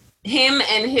him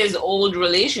and his old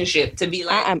relationship to be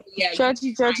like,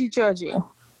 judgy.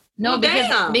 No,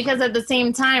 because at the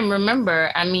same time,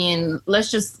 remember, I mean, let's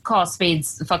just call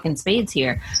spades fucking spades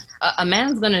here. A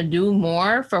man's gonna do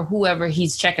more for whoever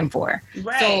he's checking for.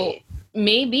 Right. So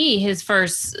maybe his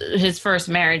first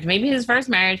marriage,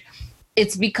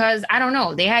 it's because, I don't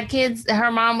know, they had kids,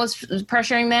 her mom was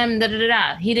pressuring them,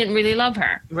 he didn't really love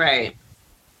her. Right.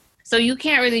 So you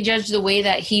can't really judge the way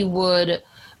that he would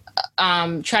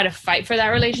try to fight for that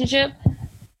relationship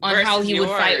on versus how he would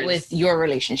fight with your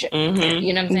relationship. Mm-hmm.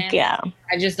 You know what I'm saying? Yeah.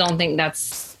 I just don't think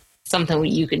that's something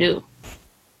you could do.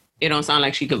 It don't sound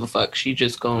like she give a fuck. She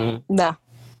just going... Nah.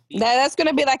 That's going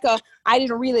to be like I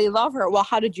didn't really love her. Well,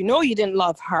 how did you know you didn't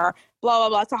love her? Blah, blah,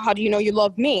 blah. So how do you know you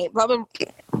love me? Blah, blah.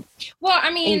 Well,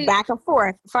 I mean... And back and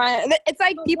forth. It's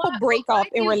like people break up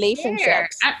in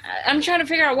relationships. I'm trying to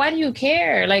figure out, why do you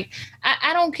care? Like,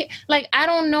 I don't care. Like, I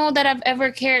don't know that I've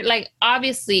ever cared. Like,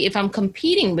 obviously, if I'm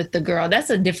competing with the girl, that's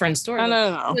a different story.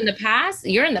 No. In the past,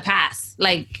 you're in the past.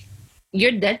 Like,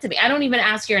 you're dead to me. I don't even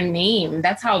ask your name.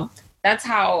 That's how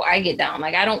I get down.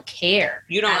 Like, I don't care.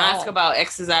 You don't ask about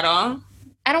exes at all?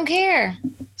 I don't care.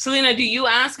 Selena, do you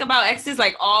ask about exes,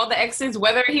 like all the exes,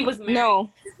 whether he was married? No.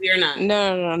 Or not?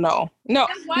 No.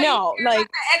 Like, the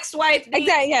ex-wife.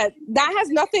 Exactly. Yeah, that has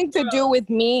nothing to do with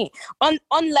me.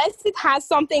 Unless it has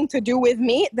something to do with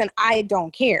me, then I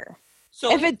don't care.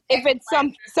 So if it's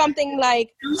something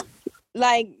like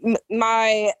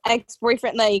my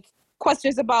ex-boyfriend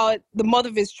questions about the mother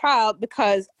of his child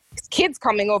because his kids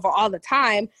coming over all the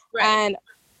time, right, and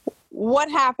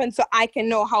what happened, so I can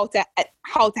know how to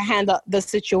handle the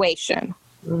situation.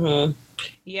 Mm-hmm.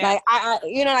 Yeah. Like I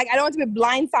don't want to be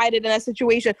blindsided in a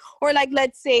situation, or like,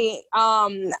 let's say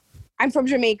I'm from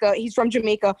Jamaica, he's from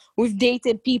Jamaica, we've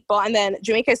dated people, and then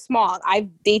Jamaica is small. I've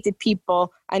dated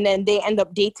people, and then they end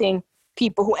up dating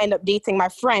people who end up dating my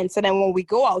friends. So then when we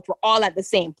go out, we're all at the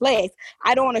same place.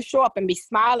 I don't want to show up and be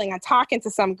smiling and talking to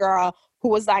some girl who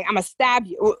was like, I'm gonna stab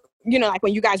you. Like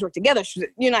when you guys work together,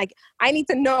 like, I need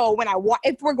to know when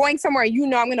if we're going somewhere, I'm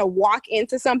going to walk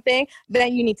into something,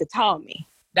 then you need to tell me.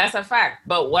 That's a fact.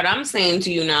 But what I'm saying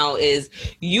to you now is,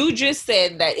 you just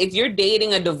said that if you're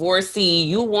dating a divorcee,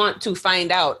 you want to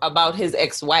find out about his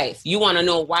ex-wife. You want to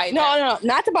know why. No,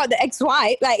 not about the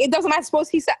ex-wife. Like, it doesn't matter. Suppose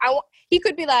he said, he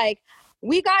could be like,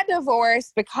 we got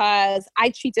divorced because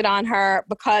I cheated on her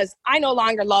because I no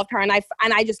longer loved her and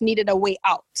I just needed a way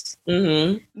out.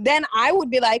 Mm-hmm. Then I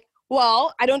would be like,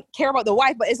 well, I don't care about the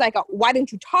wife, but it's like, why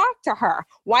didn't you talk to her?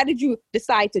 Why did you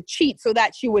decide to cheat so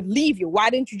that she would leave you? Why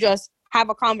didn't you just have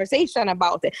a conversation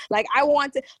about it? Like, I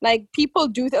want to, like, people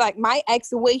do, like my ex,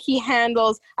 the way he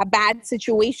handles a bad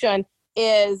situation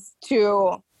is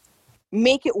to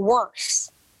make it worse.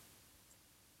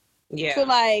 Yeah. So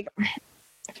like,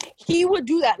 he would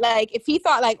do that. Like, if he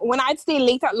thought, like, when I'd stay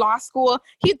late at law school,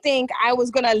 he'd think I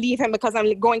was going to leave him because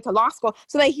I'm going to law school.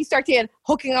 So then he started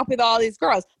hooking up with all these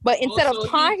girls. But instead of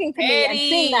talking to me and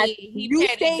saying that you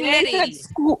staying late at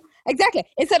school, exactly.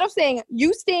 Instead of saying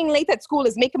you staying late at school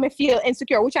is making me feel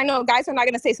insecure, which I know guys are not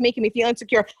going to say it's making me feel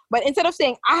insecure. But instead of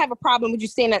saying I have a problem with you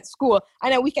staying at school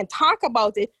and then we can talk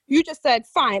about it, you just said,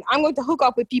 fine, I'm going to hook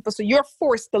up with people. So you're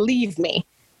forced to leave me.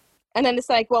 And then it's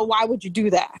like, well, why would you do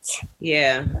that?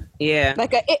 Yeah. Yeah.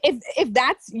 Like, if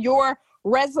that's your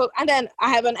result. And then I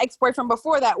have an ex-boyfriend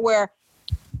before that where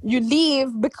you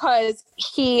leave because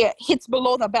he hits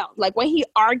below the belt. Like, when he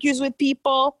argues with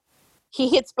people, he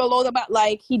hits below the belt.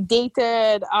 Like, he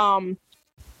dated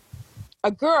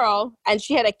a girl and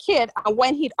she had a kid. And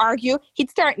when he'd argue, he'd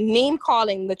start name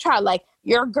calling the child. Like,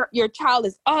 your child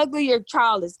is ugly. Your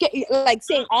child is gay. Like,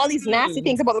 saying all these nasty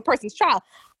things about the person's child.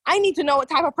 I need to know what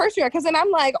type of person you are. Because then I'm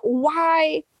like,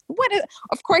 why?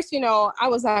 Of course, I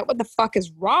was like, what the fuck is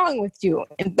wrong with you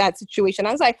in that situation?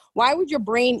 I was like, why would your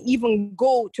brain even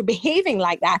go to behaving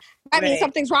like that? That means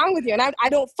something's wrong with you. And I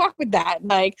don't fuck with that.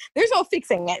 Like, there's no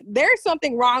fixing it. There's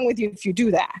something wrong with you if you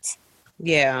do that.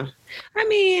 Yeah. I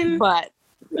mean, but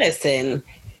listen,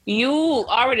 you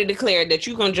already declared that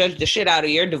you're going to judge the shit out of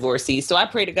your divorcee. So I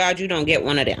pray to God you don't get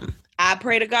one of them. I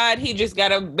pray to God he just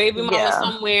got a baby mama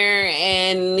somewhere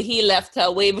and he left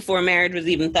her way before marriage was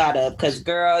even thought of. Because,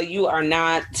 girl, you are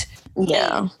not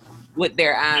with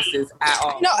their asses at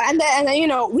all. No, and then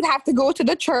we'd have to go to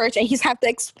the church and he's have to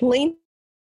explain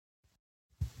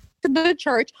to the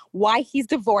church why he's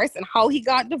divorced and how he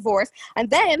got divorced. And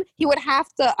then he would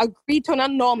have to agree to an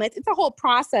annulment. It's a whole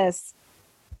process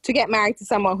to get married to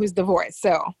someone who's divorced.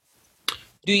 So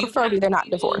preferably they're not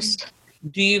divorced.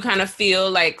 Do you kind of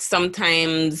feel like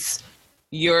sometimes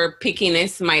your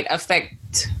pickiness might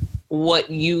affect what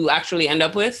you actually end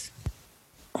up with?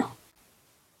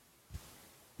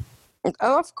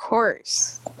 Oh, of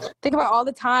course. Think about all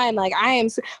the time. Like,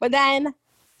 but then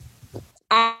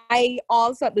I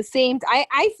also at the same time,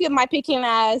 I feel my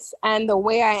pickiness and the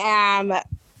way I am,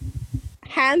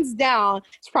 hands down,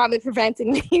 is probably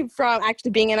preventing me from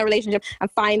actually being in a relationship and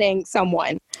finding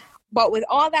someone. But with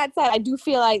all that said, I do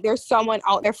feel like there's someone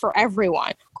out there for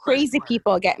everyone. Crazy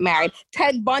people get married.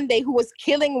 Ted Bundy, who was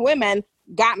killing women,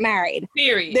 got married.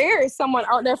 Period. There is someone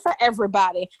out there for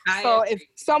everybody. So if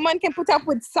someone can put up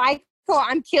with psycho,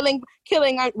 I'm killing,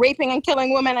 raping and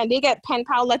killing women, and they get pen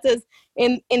pal letters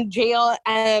in jail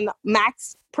and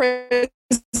max prison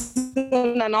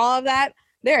and all of that,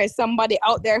 there is somebody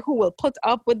out there who will put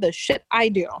up with the shit I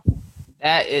do.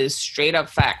 That is straight up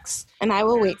facts. And I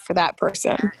will wait for that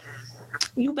person.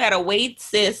 You better wait,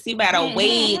 sis. You better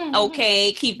wait.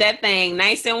 Okay, keep that thing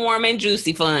nice and warm and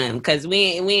juicy for him, because we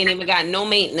ain't even got no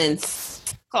maintenance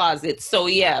closet. So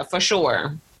yeah, for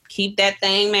sure, keep that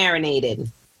thing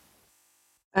marinated.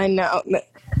 I know.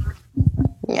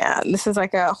 Yeah, this is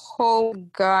like a whole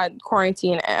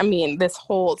quarantine. I mean, this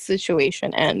whole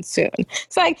situation ends soon.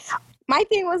 It's like, my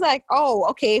thing was like, oh,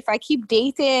 okay, if I keep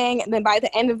dating, and then by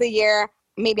the end of the year,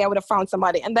 maybe I would have found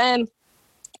somebody. And then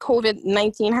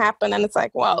COVID-19 happened, and it's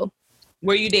like, well.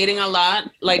 Were you dating a lot?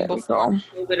 Like before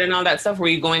COVID and all that stuff? Were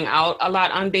you going out a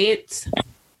lot on dates?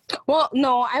 Well,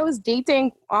 no, I was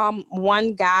dating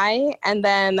one guy, and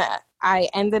then I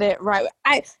ended it right.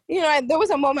 There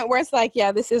was a moment where it's like,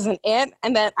 yeah, this isn't it.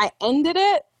 And then I ended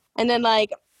it. And then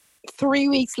like 3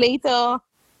 weeks later,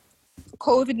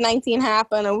 COVID-19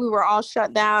 happened and we were all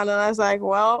shut down. And I was like,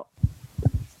 well,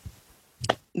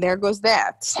 there goes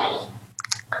that.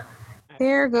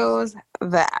 There goes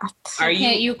that.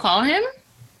 Can't you call him?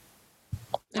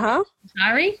 Huh?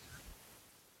 Sorry?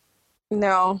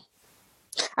 No.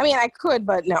 I mean, I could,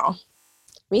 but no.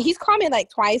 I mean, he's called me like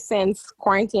twice since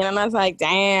quarantine. And I was like,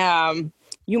 damn,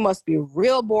 you must be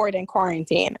real bored in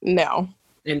quarantine. No.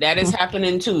 And that is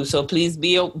happening too. So please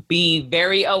be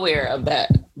very aware of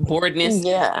that boredness.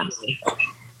 Yeah.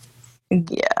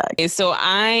 Yeah. Okay, so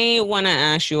I want to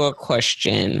ask you a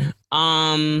question.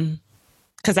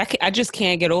 Because I just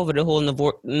can't get over the whole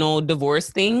no divorce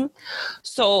thing.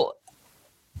 So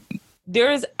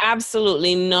there is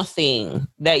absolutely nothing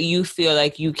that you feel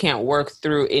like you can't work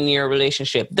through in your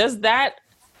relationship. Does that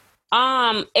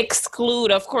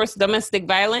exclude, of course, domestic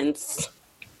violence?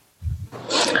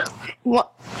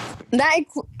 Well, That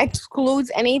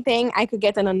excludes anything I could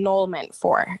get an annulment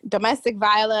for. Domestic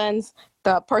violence,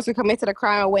 the person who committed a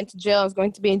crime and went to jail is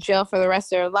going to be in jail for the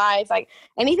rest of their lives. Like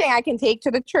anything I can take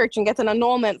to the church and get an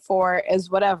annulment for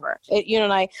is whatever.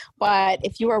 But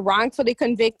if you were wrongfully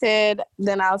convicted,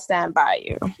 then I'll stand by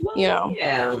you. Well,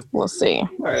 yeah, we'll see.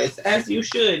 Of course, as you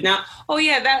should. Now,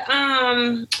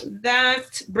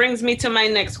 that brings me to my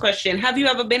next question. Have you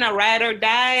ever been a ride or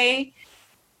die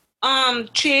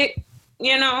chick?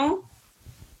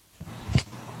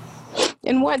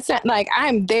 In what sense? Like,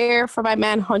 I'm there for my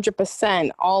man 100%,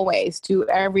 always. Do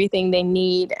everything they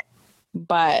need.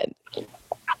 But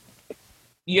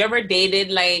you ever dated,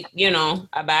 like,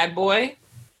 a bad boy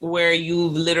where you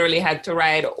literally had to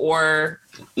ride or,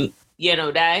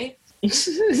 die?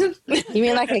 You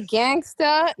mean like a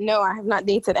gangster? No, I have not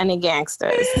dated any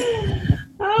gangsters.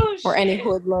 Oh, shit. Or any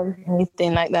hoodlums,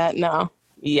 anything like that. No.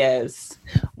 Yes.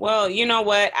 Well, you know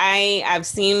what? I've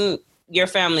seen your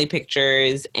family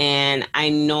pictures, and I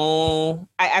know,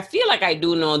 I feel like I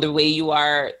do know the way you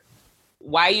are,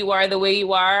 why you are the way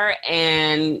you are.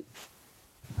 And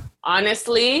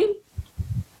honestly,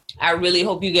 I really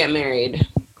hope you get married.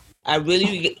 I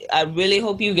really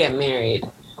hope you get married.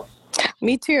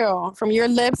 Me too. From your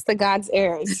lips to God's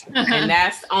ears. And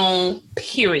that's on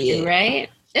period.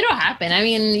 Right? It'll happen. I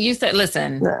mean, you said,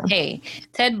 listen, Hey,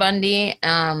 Ted Bundy,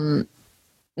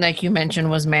 like you mentioned,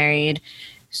 was married.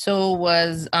 So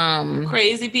was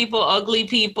crazy people, ugly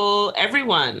people,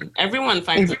 everyone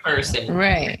finds a person.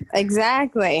 Right.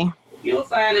 Exactly. You'll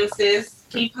find them, sis.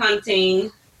 Keep hunting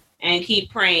and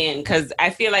keep praying, because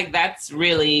I feel like that's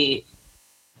really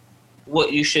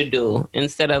what you should do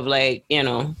instead of, like,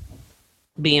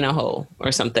 being a hoe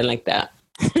or something like that.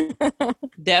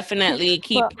 Definitely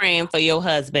keep praying for your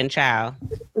husband, child.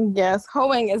 Yes,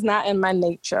 hoeing is not in my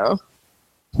nature.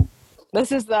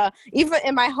 This is even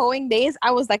in my hoeing days,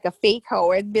 I was like a fake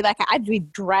hoe. It'd be like, I'd be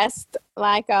dressed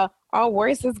like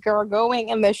where's this girl going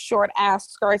in the short ass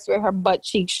skirts with her butt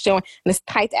cheeks showing and this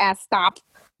tight ass top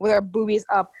with her boobies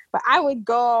up. But I would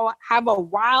go have a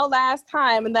wild ass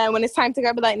time. And then when it's time to go,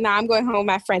 I'd be like, nah, I'm going home with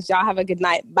my friends. Y'all have a good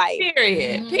night. Bye.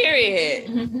 Period.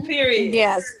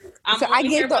 Yes. I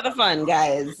gave for the fun,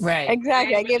 guys. Right.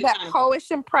 Exactly. I gave that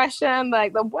hoish impression,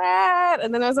 like the what?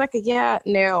 And then I was like, yeah,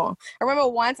 no. I remember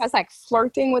once I was like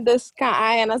flirting with this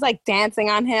guy and I was like dancing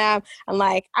on him. And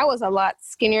like, I was a lot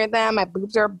skinnier than him. My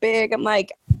boobs are big. I'm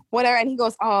like, whatever. And he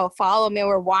goes, oh, follow me.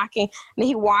 We're walking. And then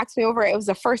he walks me over. It was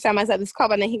the first time I was at this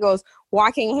club. And then he goes,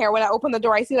 walking here. When I open the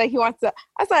door, I see like he wants to,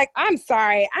 I was like, I'm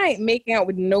sorry. I ain't making out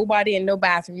with nobody in no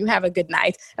bathroom. You have a good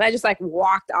night. And I just like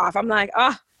walked off. I'm like,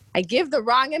 oh, I give the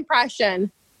wrong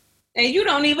impression. And you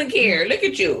don't even care. Look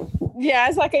at you. Yeah,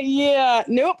 it's like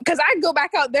nope. Because I'd go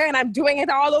back out there and I'm doing it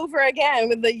all over again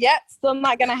with the still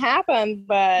not going to happen.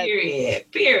 But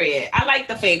Period. I like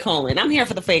the fake hoeing. I'm here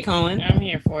for the fake hoeing. I'm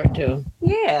here for it too.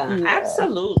 Yeah,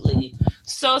 absolutely.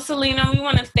 So, Selena, we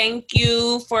want to thank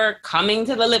you for coming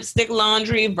to the Lipstick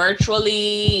Laundry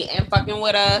virtually and fucking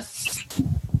with us.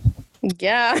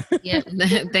 Yeah.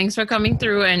 Thanks for coming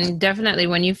through. And definitely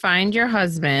when you find your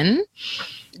husband,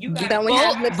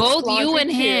 both you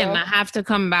and him have to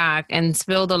come back and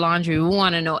spill the laundry. We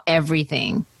want to know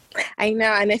everything. I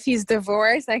know. And if he's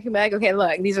divorced, I can be like, okay,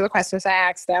 look, these are the questions I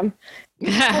asked him.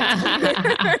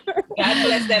 God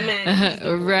bless that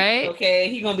man. Right? Okay,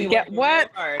 he's going to be working real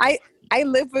hard. I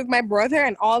live with my brother,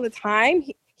 and all the time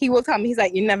he will tell me, he's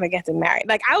like, you're never getting married.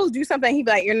 Like, I will do something, he'd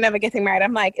be like, you're never getting married.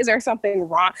 I'm like, is there something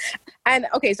wrong? And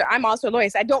okay, so I'm also a lawyer,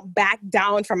 so I don't back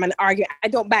down from an argument. I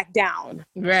don't back down.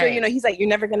 Right. So, he's like, you're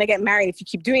never going to get married if you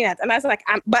keep doing that. And I was like,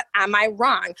 but am I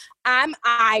wrong? Am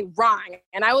I wrong?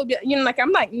 And I will be,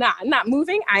 I'm like, nah, I'm not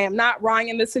moving. I am not wrong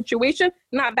in this situation.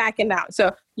 Not backing down.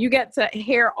 So you get to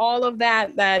hear all of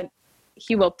that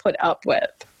he will put up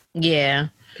with. Yeah.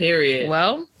 Period.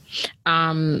 Well,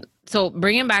 so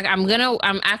bringing back, I'm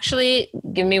actually,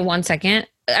 give me 1 second.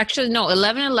 Actually, no,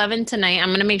 11/11 tonight. I'm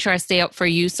going to make sure I stay up for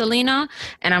you, Selena,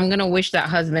 and I'm going to wish that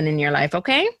husband in your life.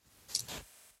 Okay.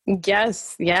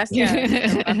 Yes.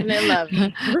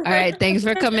 11/11. All right. Thanks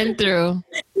for coming through.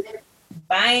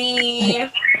 Bye.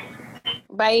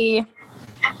 Bye.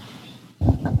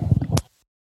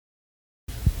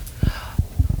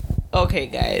 Okay,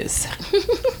 guys.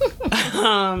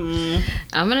 I'm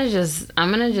gonna just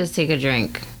take a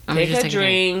drink. I'm gonna take a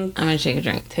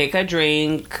drink. Take a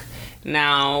drink.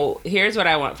 Now, here's what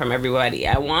I want from everybody.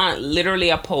 I want literally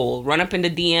a poll. Run up in the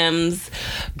DMs,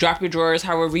 drop your drawers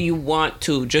however you want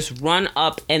to. Just run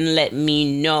up and let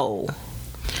me know.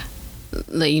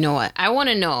 You know what? I want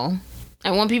to know.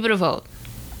 I want people to vote.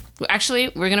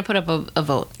 Actually, we're gonna put up a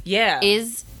vote. Yeah.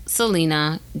 Is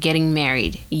Selena getting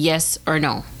married? Yes or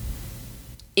no?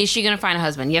 Is she gonna find a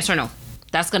husband? Yes or no?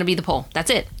 That's gonna be the poll. That's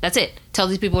it. Tell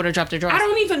these people where to drop their drawers. I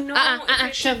don't even know if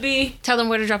it should be. Tell them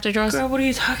where to drop their drawers. Girl, what are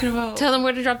you talking about? Tell them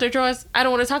where to drop their drawers. I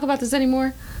don't want to talk about this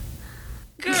anymore.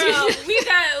 Girl, Girl,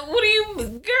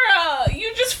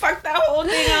 you just fucked that whole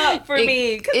thing up for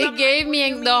me. It gave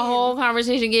me the whole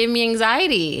conversation gave me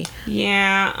anxiety.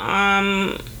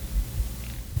 Yeah,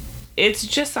 it's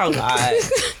just a lot.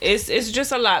 it's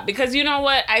just a lot because you know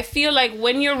what? I feel like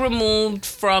when you're removed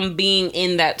from being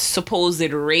in that supposed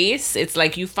race, it's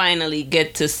like you finally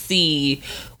get to see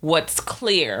what's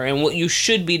clear and what you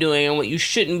should be doing and what you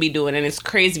shouldn't be doing. And it's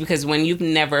crazy because when you've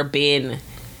never been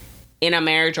in a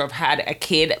marriage or have had a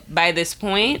kid by this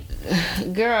point,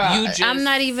 girl,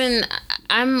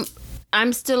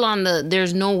 I'm still on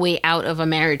there's no way out of a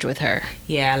marriage with her.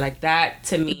 Yeah, like that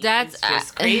to me, that's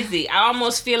just crazy. I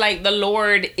almost feel like the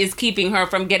Lord is keeping her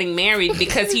from getting married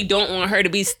because he don't want her to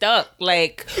be stuck.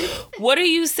 Like, what are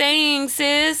you saying,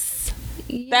 sis?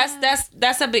 Yeah.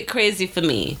 That's a bit crazy for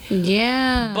me.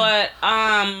 Yeah. But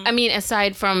I mean,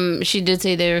 aside from, she did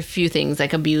say there are a few things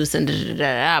like abuse and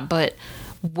but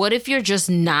what if you're just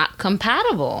not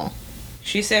compatible?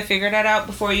 She said figure that out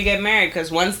before you get married, because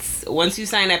once you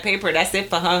sign that paper, that's it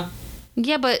for her.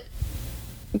 Yeah, but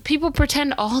people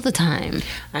pretend all the time.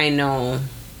 I know.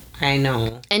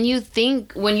 And you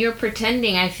think when you're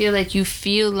pretending, I feel like you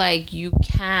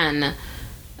can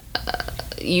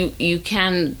you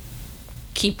can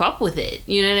keep up with it.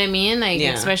 You know what I mean? Like,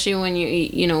 yeah. Especially when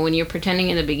when you're pretending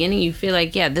in the beginning, you feel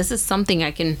like, yeah, this is something I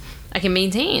can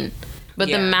maintain. But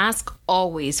the mask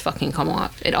always fucking come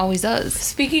off. It always does.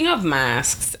 Speaking of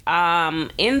masks,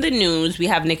 in the news, we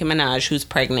have Nicki Minaj who's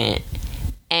pregnant.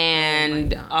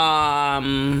 And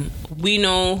we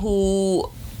know who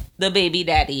the baby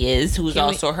daddy is, who's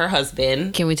also her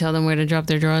husband. Can we tell them where to drop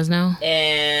their drawers now?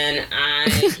 And I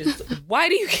just... Why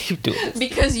do you keep doing this?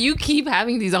 Because you keep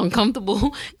having these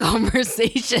uncomfortable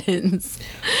conversations.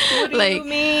 What do you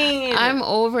mean? I'm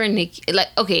over Nicki. Like,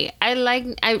 okay,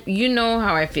 you know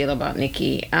how I feel about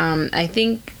Nicki. I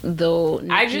think, though...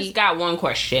 I just got one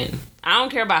question. I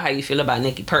don't care about how you feel about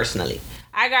Nicki personally.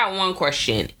 I got one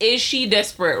question. Is she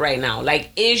desperate right now?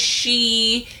 Like, is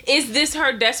this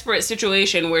her desperate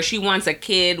situation where she wants a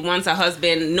kid, wants a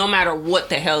husband, no matter what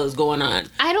the hell is going on?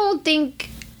 I don't think...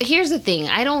 Here's the thing.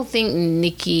 I don't think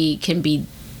Nicki can be...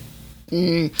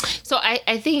 So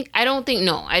I don't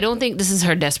think this is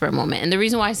her desperate moment. And the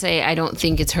reason why I say I don't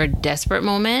think it's her desperate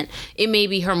moment, it may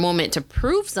be her moment to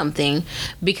prove something,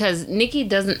 because Nicki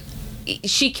doesn't...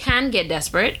 She can get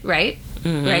desperate, right?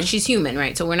 Mm-hmm. Right, she's human,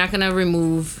 right? So we're not gonna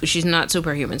remove. She's not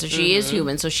superhuman, so she is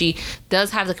human. So she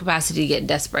does have the capacity to get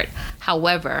desperate.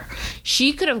 However,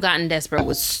 she could have gotten desperate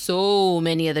with so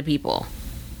many other people,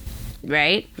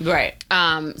 right? Right.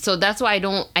 So that's why I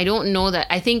don't know that.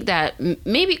 I think that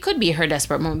maybe it could be her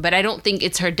desperate moment, but I don't think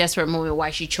it's her desperate moment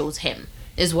why she chose him.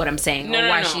 Is what I'm saying. No.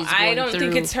 I don't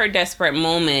think it's her desperate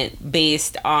moment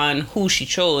based on who she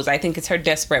chose. I think it's her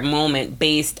desperate moment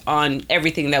based on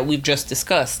everything that we've just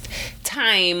discussed.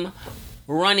 Time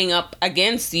running up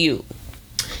against you.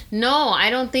 No, I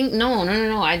don't think... No.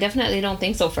 I definitely don't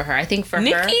think so for her. I think for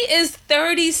Nicki her... Nicki is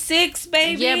 36,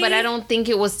 baby. Yeah, but I don't think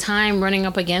it was time running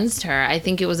up against her. I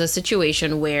think it was a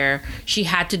situation where she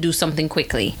had to do something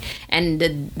quickly. And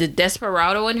the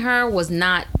desperado in her was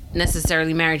not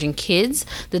necessarily marriage and kids.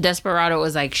 The desperado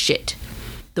was like, shit.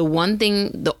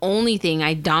 The only thing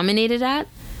I dominated at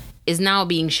is now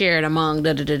being shared among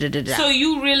da-da-da-da-da-da. So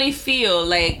you really feel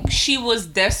like she was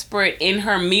desperate in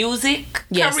her music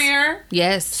career?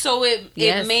 Yes. So it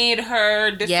made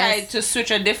her decide to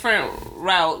switch a different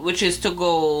route, which is to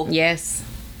go... Yes.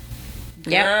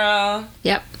 Girl.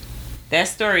 Yep. That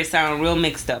story sounds real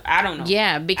mixed up. I don't know.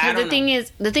 Yeah, because the thing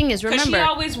is, remember, she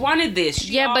always wanted this.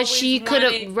 She could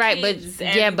have,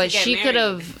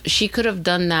 she could have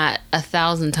done that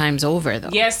 1,000 times over, though.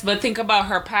 Yes, but think about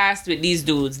her past with these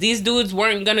dudes. These dudes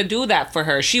weren't gonna do that for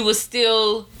her. She was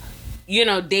still,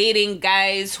 dating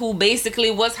guys who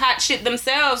basically was hot shit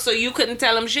themselves, so you couldn't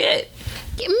tell them shit.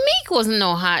 Meek wasn't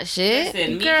no hot shit.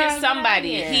 Listen, Meek is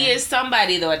somebody. He is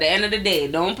somebody, though, at the end of the day.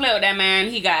 Don't play with that man.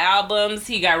 He got albums.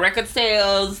 He got record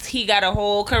sales. He got a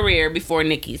whole career before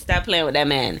Nicki. Stop playing with that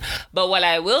man. But what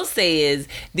I will say is,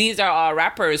 these are all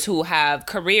rappers who have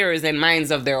careers and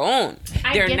minds of their own.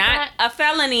 They're not a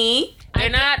felony. They're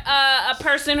not a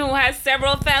person who has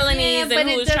several felonies and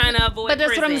who is trying to avoid prison. But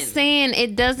that's what I'm saying.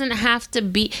 It doesn't have to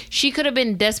be... She could have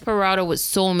been desperado with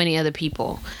so many other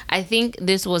people. I think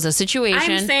this was a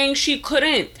situation... I'm saying she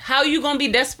couldn't. How you gonna be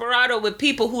desperado with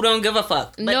people who don't give a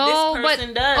fuck? But this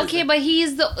person does. Okay, but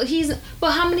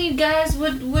But how many guys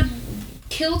would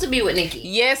kill to be with Nicki?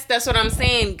 Yes, that's what I'm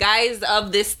saying. Guys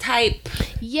of this type.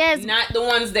 Yes. Not the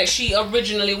ones that she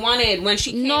originally wanted when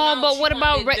she came No, out. but She what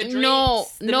about wanted the no,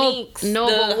 drinks, the no, meeks, no?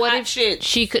 the But what hot if shit.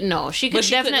 she could? No, she could But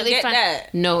she couldn't definitely get find.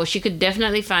 that. No, she could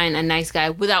definitely find a nice guy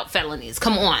without felonies.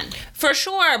 Come on. For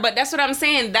sure, but that's what I'm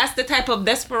saying. That's the type of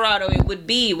desperado it would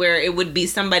be, where it would be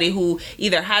somebody who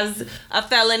either has a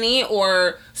felony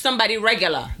or somebody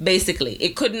regular, basically.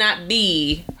 It could not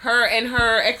be her, and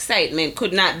her excitement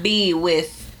could not be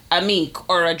with a Meek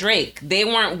or a Drake. They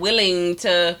weren't willing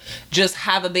to just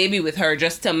have a baby with her,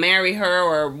 just to marry her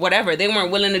or whatever. They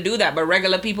weren't willing to do that, but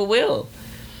regular people will.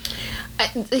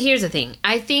 Here's the thing.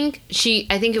 I think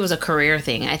it was a career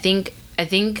thing. I think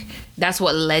that's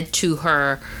what led to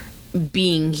her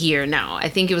being here now. I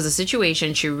think it was a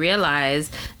situation she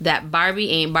realized that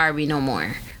Barbie ain't Barbie no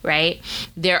more, right?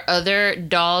 There are other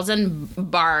dolls and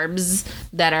barbs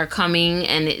that are coming,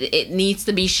 and it needs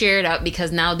to be shared up,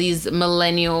 because now these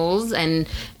millennials, and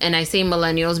I say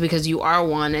millennials because you are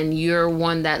one, and you're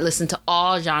one that listen to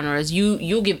all genres.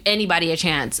 You'll give anybody a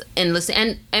chance and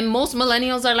listen, and most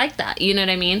millennials are like that, you know what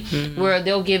I mean? Mm-hmm. Where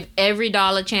they'll give every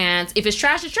doll a chance. If it's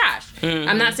trash, it's trash. Mm-hmm.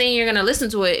 I'm not saying you're gonna listen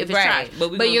to it if it's trash,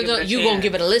 but you're gonna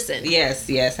give it a listen. Yes,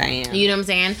 I am. You know what I'm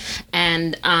saying?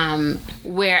 And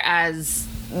whereas,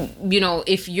 you know,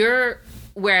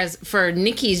 whereas for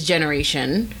Nicki's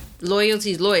generation,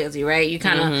 loyalty is loyalty, right? You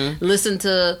kind of listen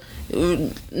to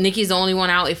Nicki's the only one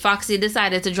out. If Foxy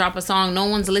decided to drop a song, no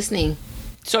one's listening.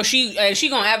 So she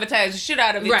gonna advertise the shit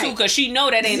out of it too, because she know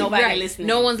that ain't nobody listening.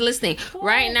 No one's listening. Cool.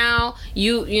 Right now,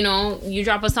 you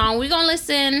drop a song, we gonna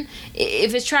listen.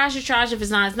 If it's trash, it's trash. If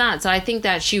it's not, it's not. So I think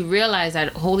that she realized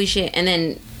that, holy shit. And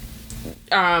then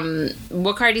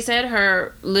what Cardi said,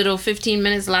 her little 15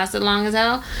 minutes lasted long as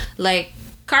hell. Like,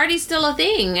 Cardi's still a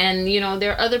thing, and you know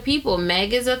there are other people.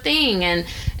 Meg is a thing, and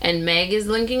Meg is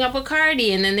linking up with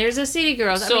Cardi, and then there's a City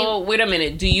Girls. So wait a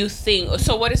minute. Do you think?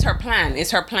 So what is her plan?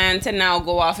 Is her plan to now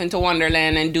go off into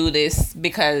Wonderland and do this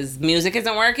because music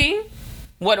isn't working?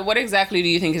 What exactly do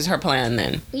you think is her plan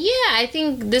then? Yeah, I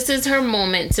think this is her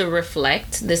moment to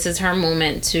reflect. This is her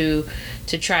moment to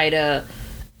try to.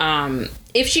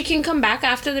 If she can come back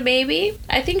after the baby,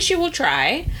 I think she will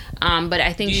try. But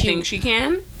I think do you think she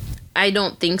can? I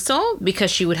don't think so, because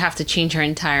she would have to change her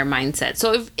entire mindset.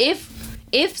 So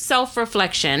if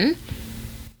self-reflection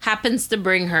happens to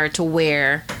bring her to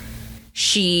where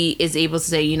she is able to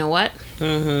say, you know what?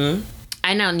 Mm-hmm.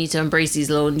 I now need to embrace these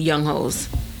little young hoes.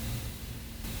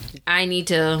 I need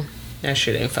to... That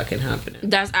shit ain't fucking happening.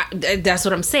 That's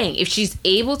what I'm saying. If she's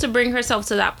able to bring herself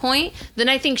to that point, then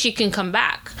I think she can come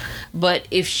back. But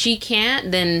if she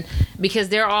can't, then because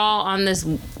they're all on this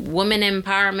woman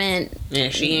empowerment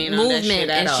she ain't movement, on that shit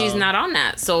at all. She's not on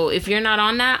that. So if you're not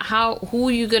on that, who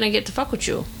are you gonna get to fuck with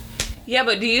you? Yeah,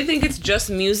 but do you think it's just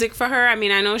music for her? I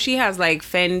mean, I know she has like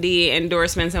Fendi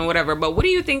endorsements and whatever, but what do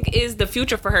you think is the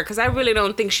future for her? Because I really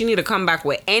don't think she need to come back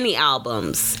with any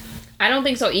albums. I don't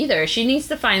think so either. She needs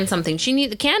to find something. She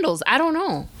needs the candles. I don't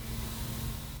know.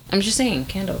 I'm just saying,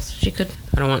 candles. She could.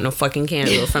 I don't want no fucking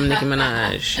candle from Nicki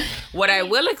Minaj. What I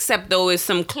will accept, though, is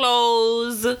some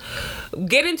clothes.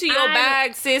 Get into your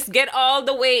bag, sis. Get all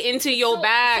the way into your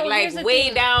bag. Like,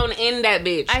 way down in that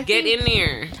bitch. Get in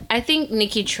there. I think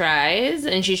Nicki tries,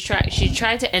 and she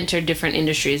tried to enter different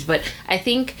industries, but I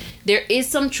think there is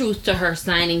some truth to her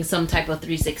signing some type of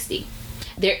 360.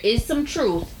 There is some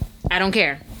truth. I don't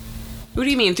care. What do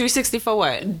you mean 360 for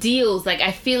what? Deals. Like,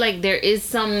 I feel like there is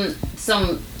some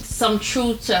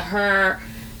truth to her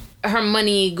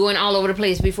money going all over the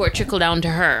place before it trickled down to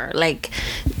her. Like,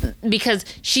 because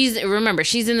she's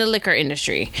in the liquor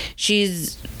industry.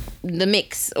 She's the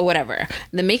Mix or whatever.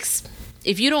 The Mix.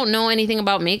 If you don't know anything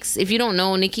about Mix, if you don't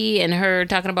know Nicki and her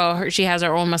talking about her, she has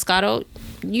her own Moscato,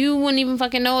 you wouldn't even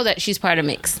fucking know that she's part of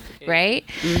Mix, right?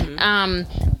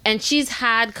 Mm-hmm. And she's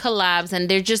had collabs, and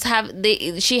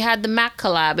she had the Mac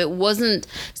collab. It wasn't...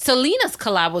 Selena's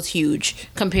collab was huge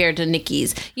compared to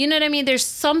Nicki's. You know what I mean? There's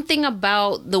something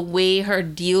about the way her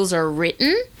deals are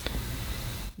written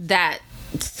that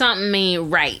something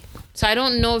ain't right. So I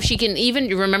don't know if she can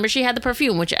even... Remember, she had the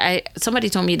perfume, which somebody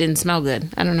told me it didn't smell good.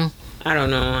 I don't know.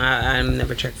 I've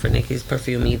never checked for Nicki's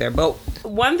perfume either. But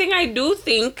one thing I do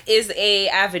think is a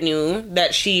avenue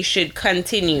that she should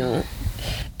continue.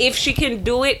 If she can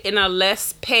do it in a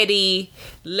less petty,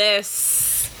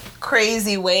 less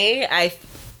crazy way,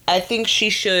 I think she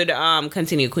should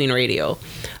continue Queen Radio.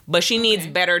 But she needs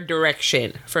better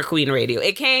direction for Queen Radio.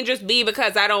 It can't just be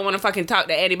because I don't want to fucking talk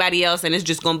to anybody else and it's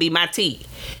just going to be my tea.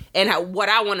 and what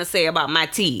I want to say about my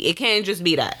tea. It can't just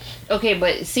be that. Okay,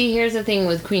 but see, here's the thing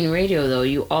with Queen Radio, though.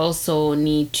 You also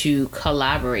need to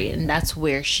collaborate, and that's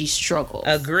where she struggles.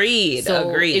 Agreed.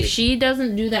 If she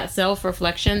doesn't do that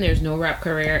self-reflection, there's no rap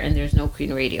career and there's no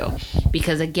Queen Radio.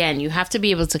 Because, again, you have to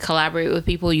be able to collaborate with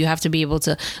people. You have to be able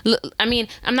to... I mean,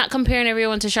 I'm not comparing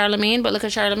everyone to Charlemagne, but look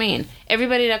at Charlemagne.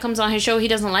 Everybody that comes on his show, he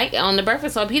doesn't like... On The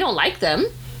Breakfast Club, he don't like them.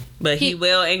 But he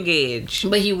will engage.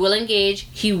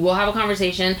 He will have a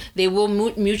conversation. They will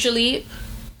mutually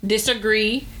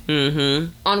disagree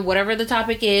on whatever the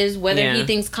topic is, whether he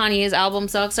thinks Kanye's album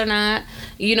sucks or not,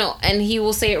 and he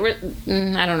will say it.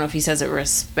 I don't know if he says it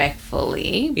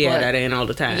respectfully. Yeah, that ain't all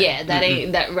the time. Yeah, that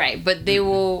ain't that right. But they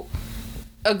will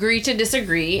agree to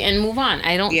disagree and move on.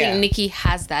 I don't think Nicki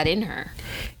has that in her.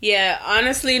 Yeah,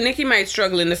 honestly, Nicki might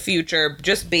struggle in the future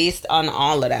just based on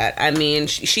all of that. I mean,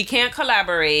 she can't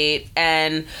collaborate,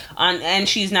 and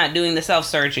she's not doing the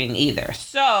self-searching either.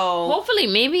 So hopefully,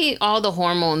 maybe all the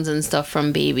hormones and stuff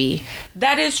from baby.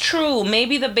 That is true.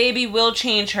 Maybe the baby will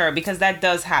change her, because that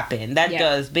does happen. That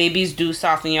does. Babies do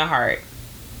soften your heart.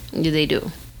 They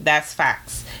do. That's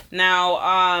facts.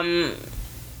 Now,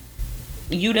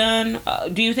 you done?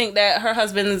 Do you think that her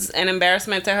husband's an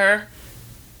embarrassment to her?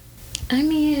 I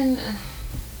mean,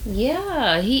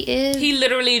 yeah, he is. He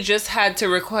literally just had to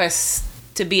request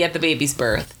to be at the baby's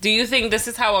birth. Do you think this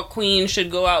is how a queen should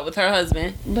go out with her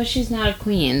husband? But she's not a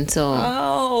queen, so...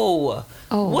 Oh.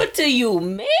 What do you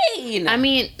mean? I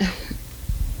mean...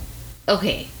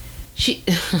 Okay. She...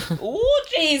 Ooh,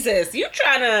 Jesus. You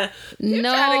trying to get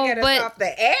us off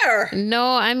the air.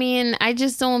 No, I mean, I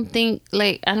just don't think,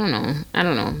 like, I don't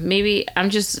know. Maybe I'm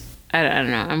just... I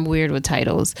don't know. I'm weird with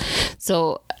titles.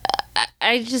 So...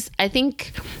 I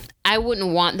think I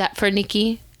wouldn't want that for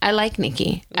Nicki. I like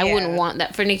Nicki. I wouldn't want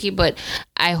that for Nicki, but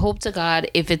I hope to God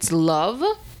if it's love,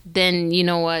 then you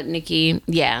know what, Nicki,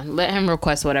 let him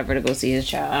request whatever to go see his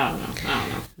child. I don't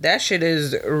know. That shit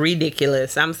is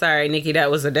ridiculous. I'm sorry, Nicki,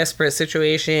 that was a desperate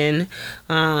situation.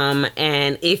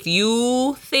 And if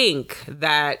you think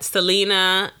that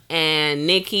Selena and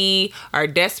Nicki are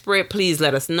desperate, please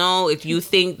let us know. If you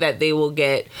think that they will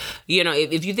get,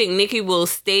 if you think Nicki will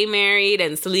stay married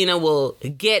and Selena will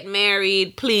get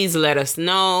married, please let us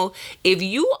know. If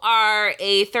you are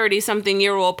a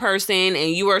 30-something-year-old person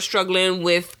and you are struggling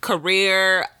with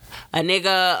career, a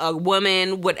nigga, a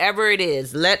woman, whatever it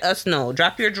is, let us know.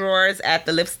 Drop your drawers at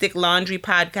the Lipstick Laundry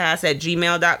Podcast at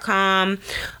gmail.com.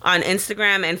 On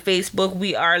Instagram and Facebook,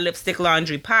 we are Lipstick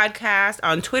Laundry Podcast.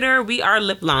 On Twitter, we are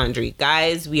Lip Laundry.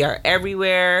 Guys, we are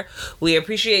everywhere. We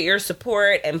appreciate your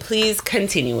support, and please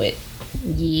continue it.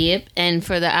 Yep, and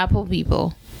for the Apple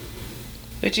people...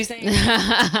 What you saying?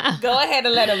 Go ahead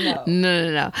and let them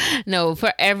know. No,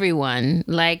 for everyone.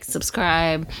 Like,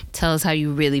 subscribe, tell us how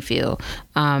you really feel.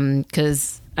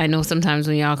 Because I know sometimes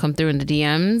when y'all come through in the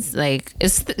DMs, like,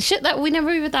 it's shit that we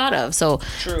never even thought of. So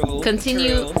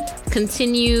continue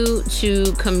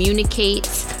to communicate.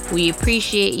 We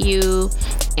appreciate you.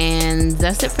 And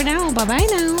that's it for now. Bye-bye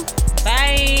now.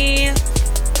 Bye.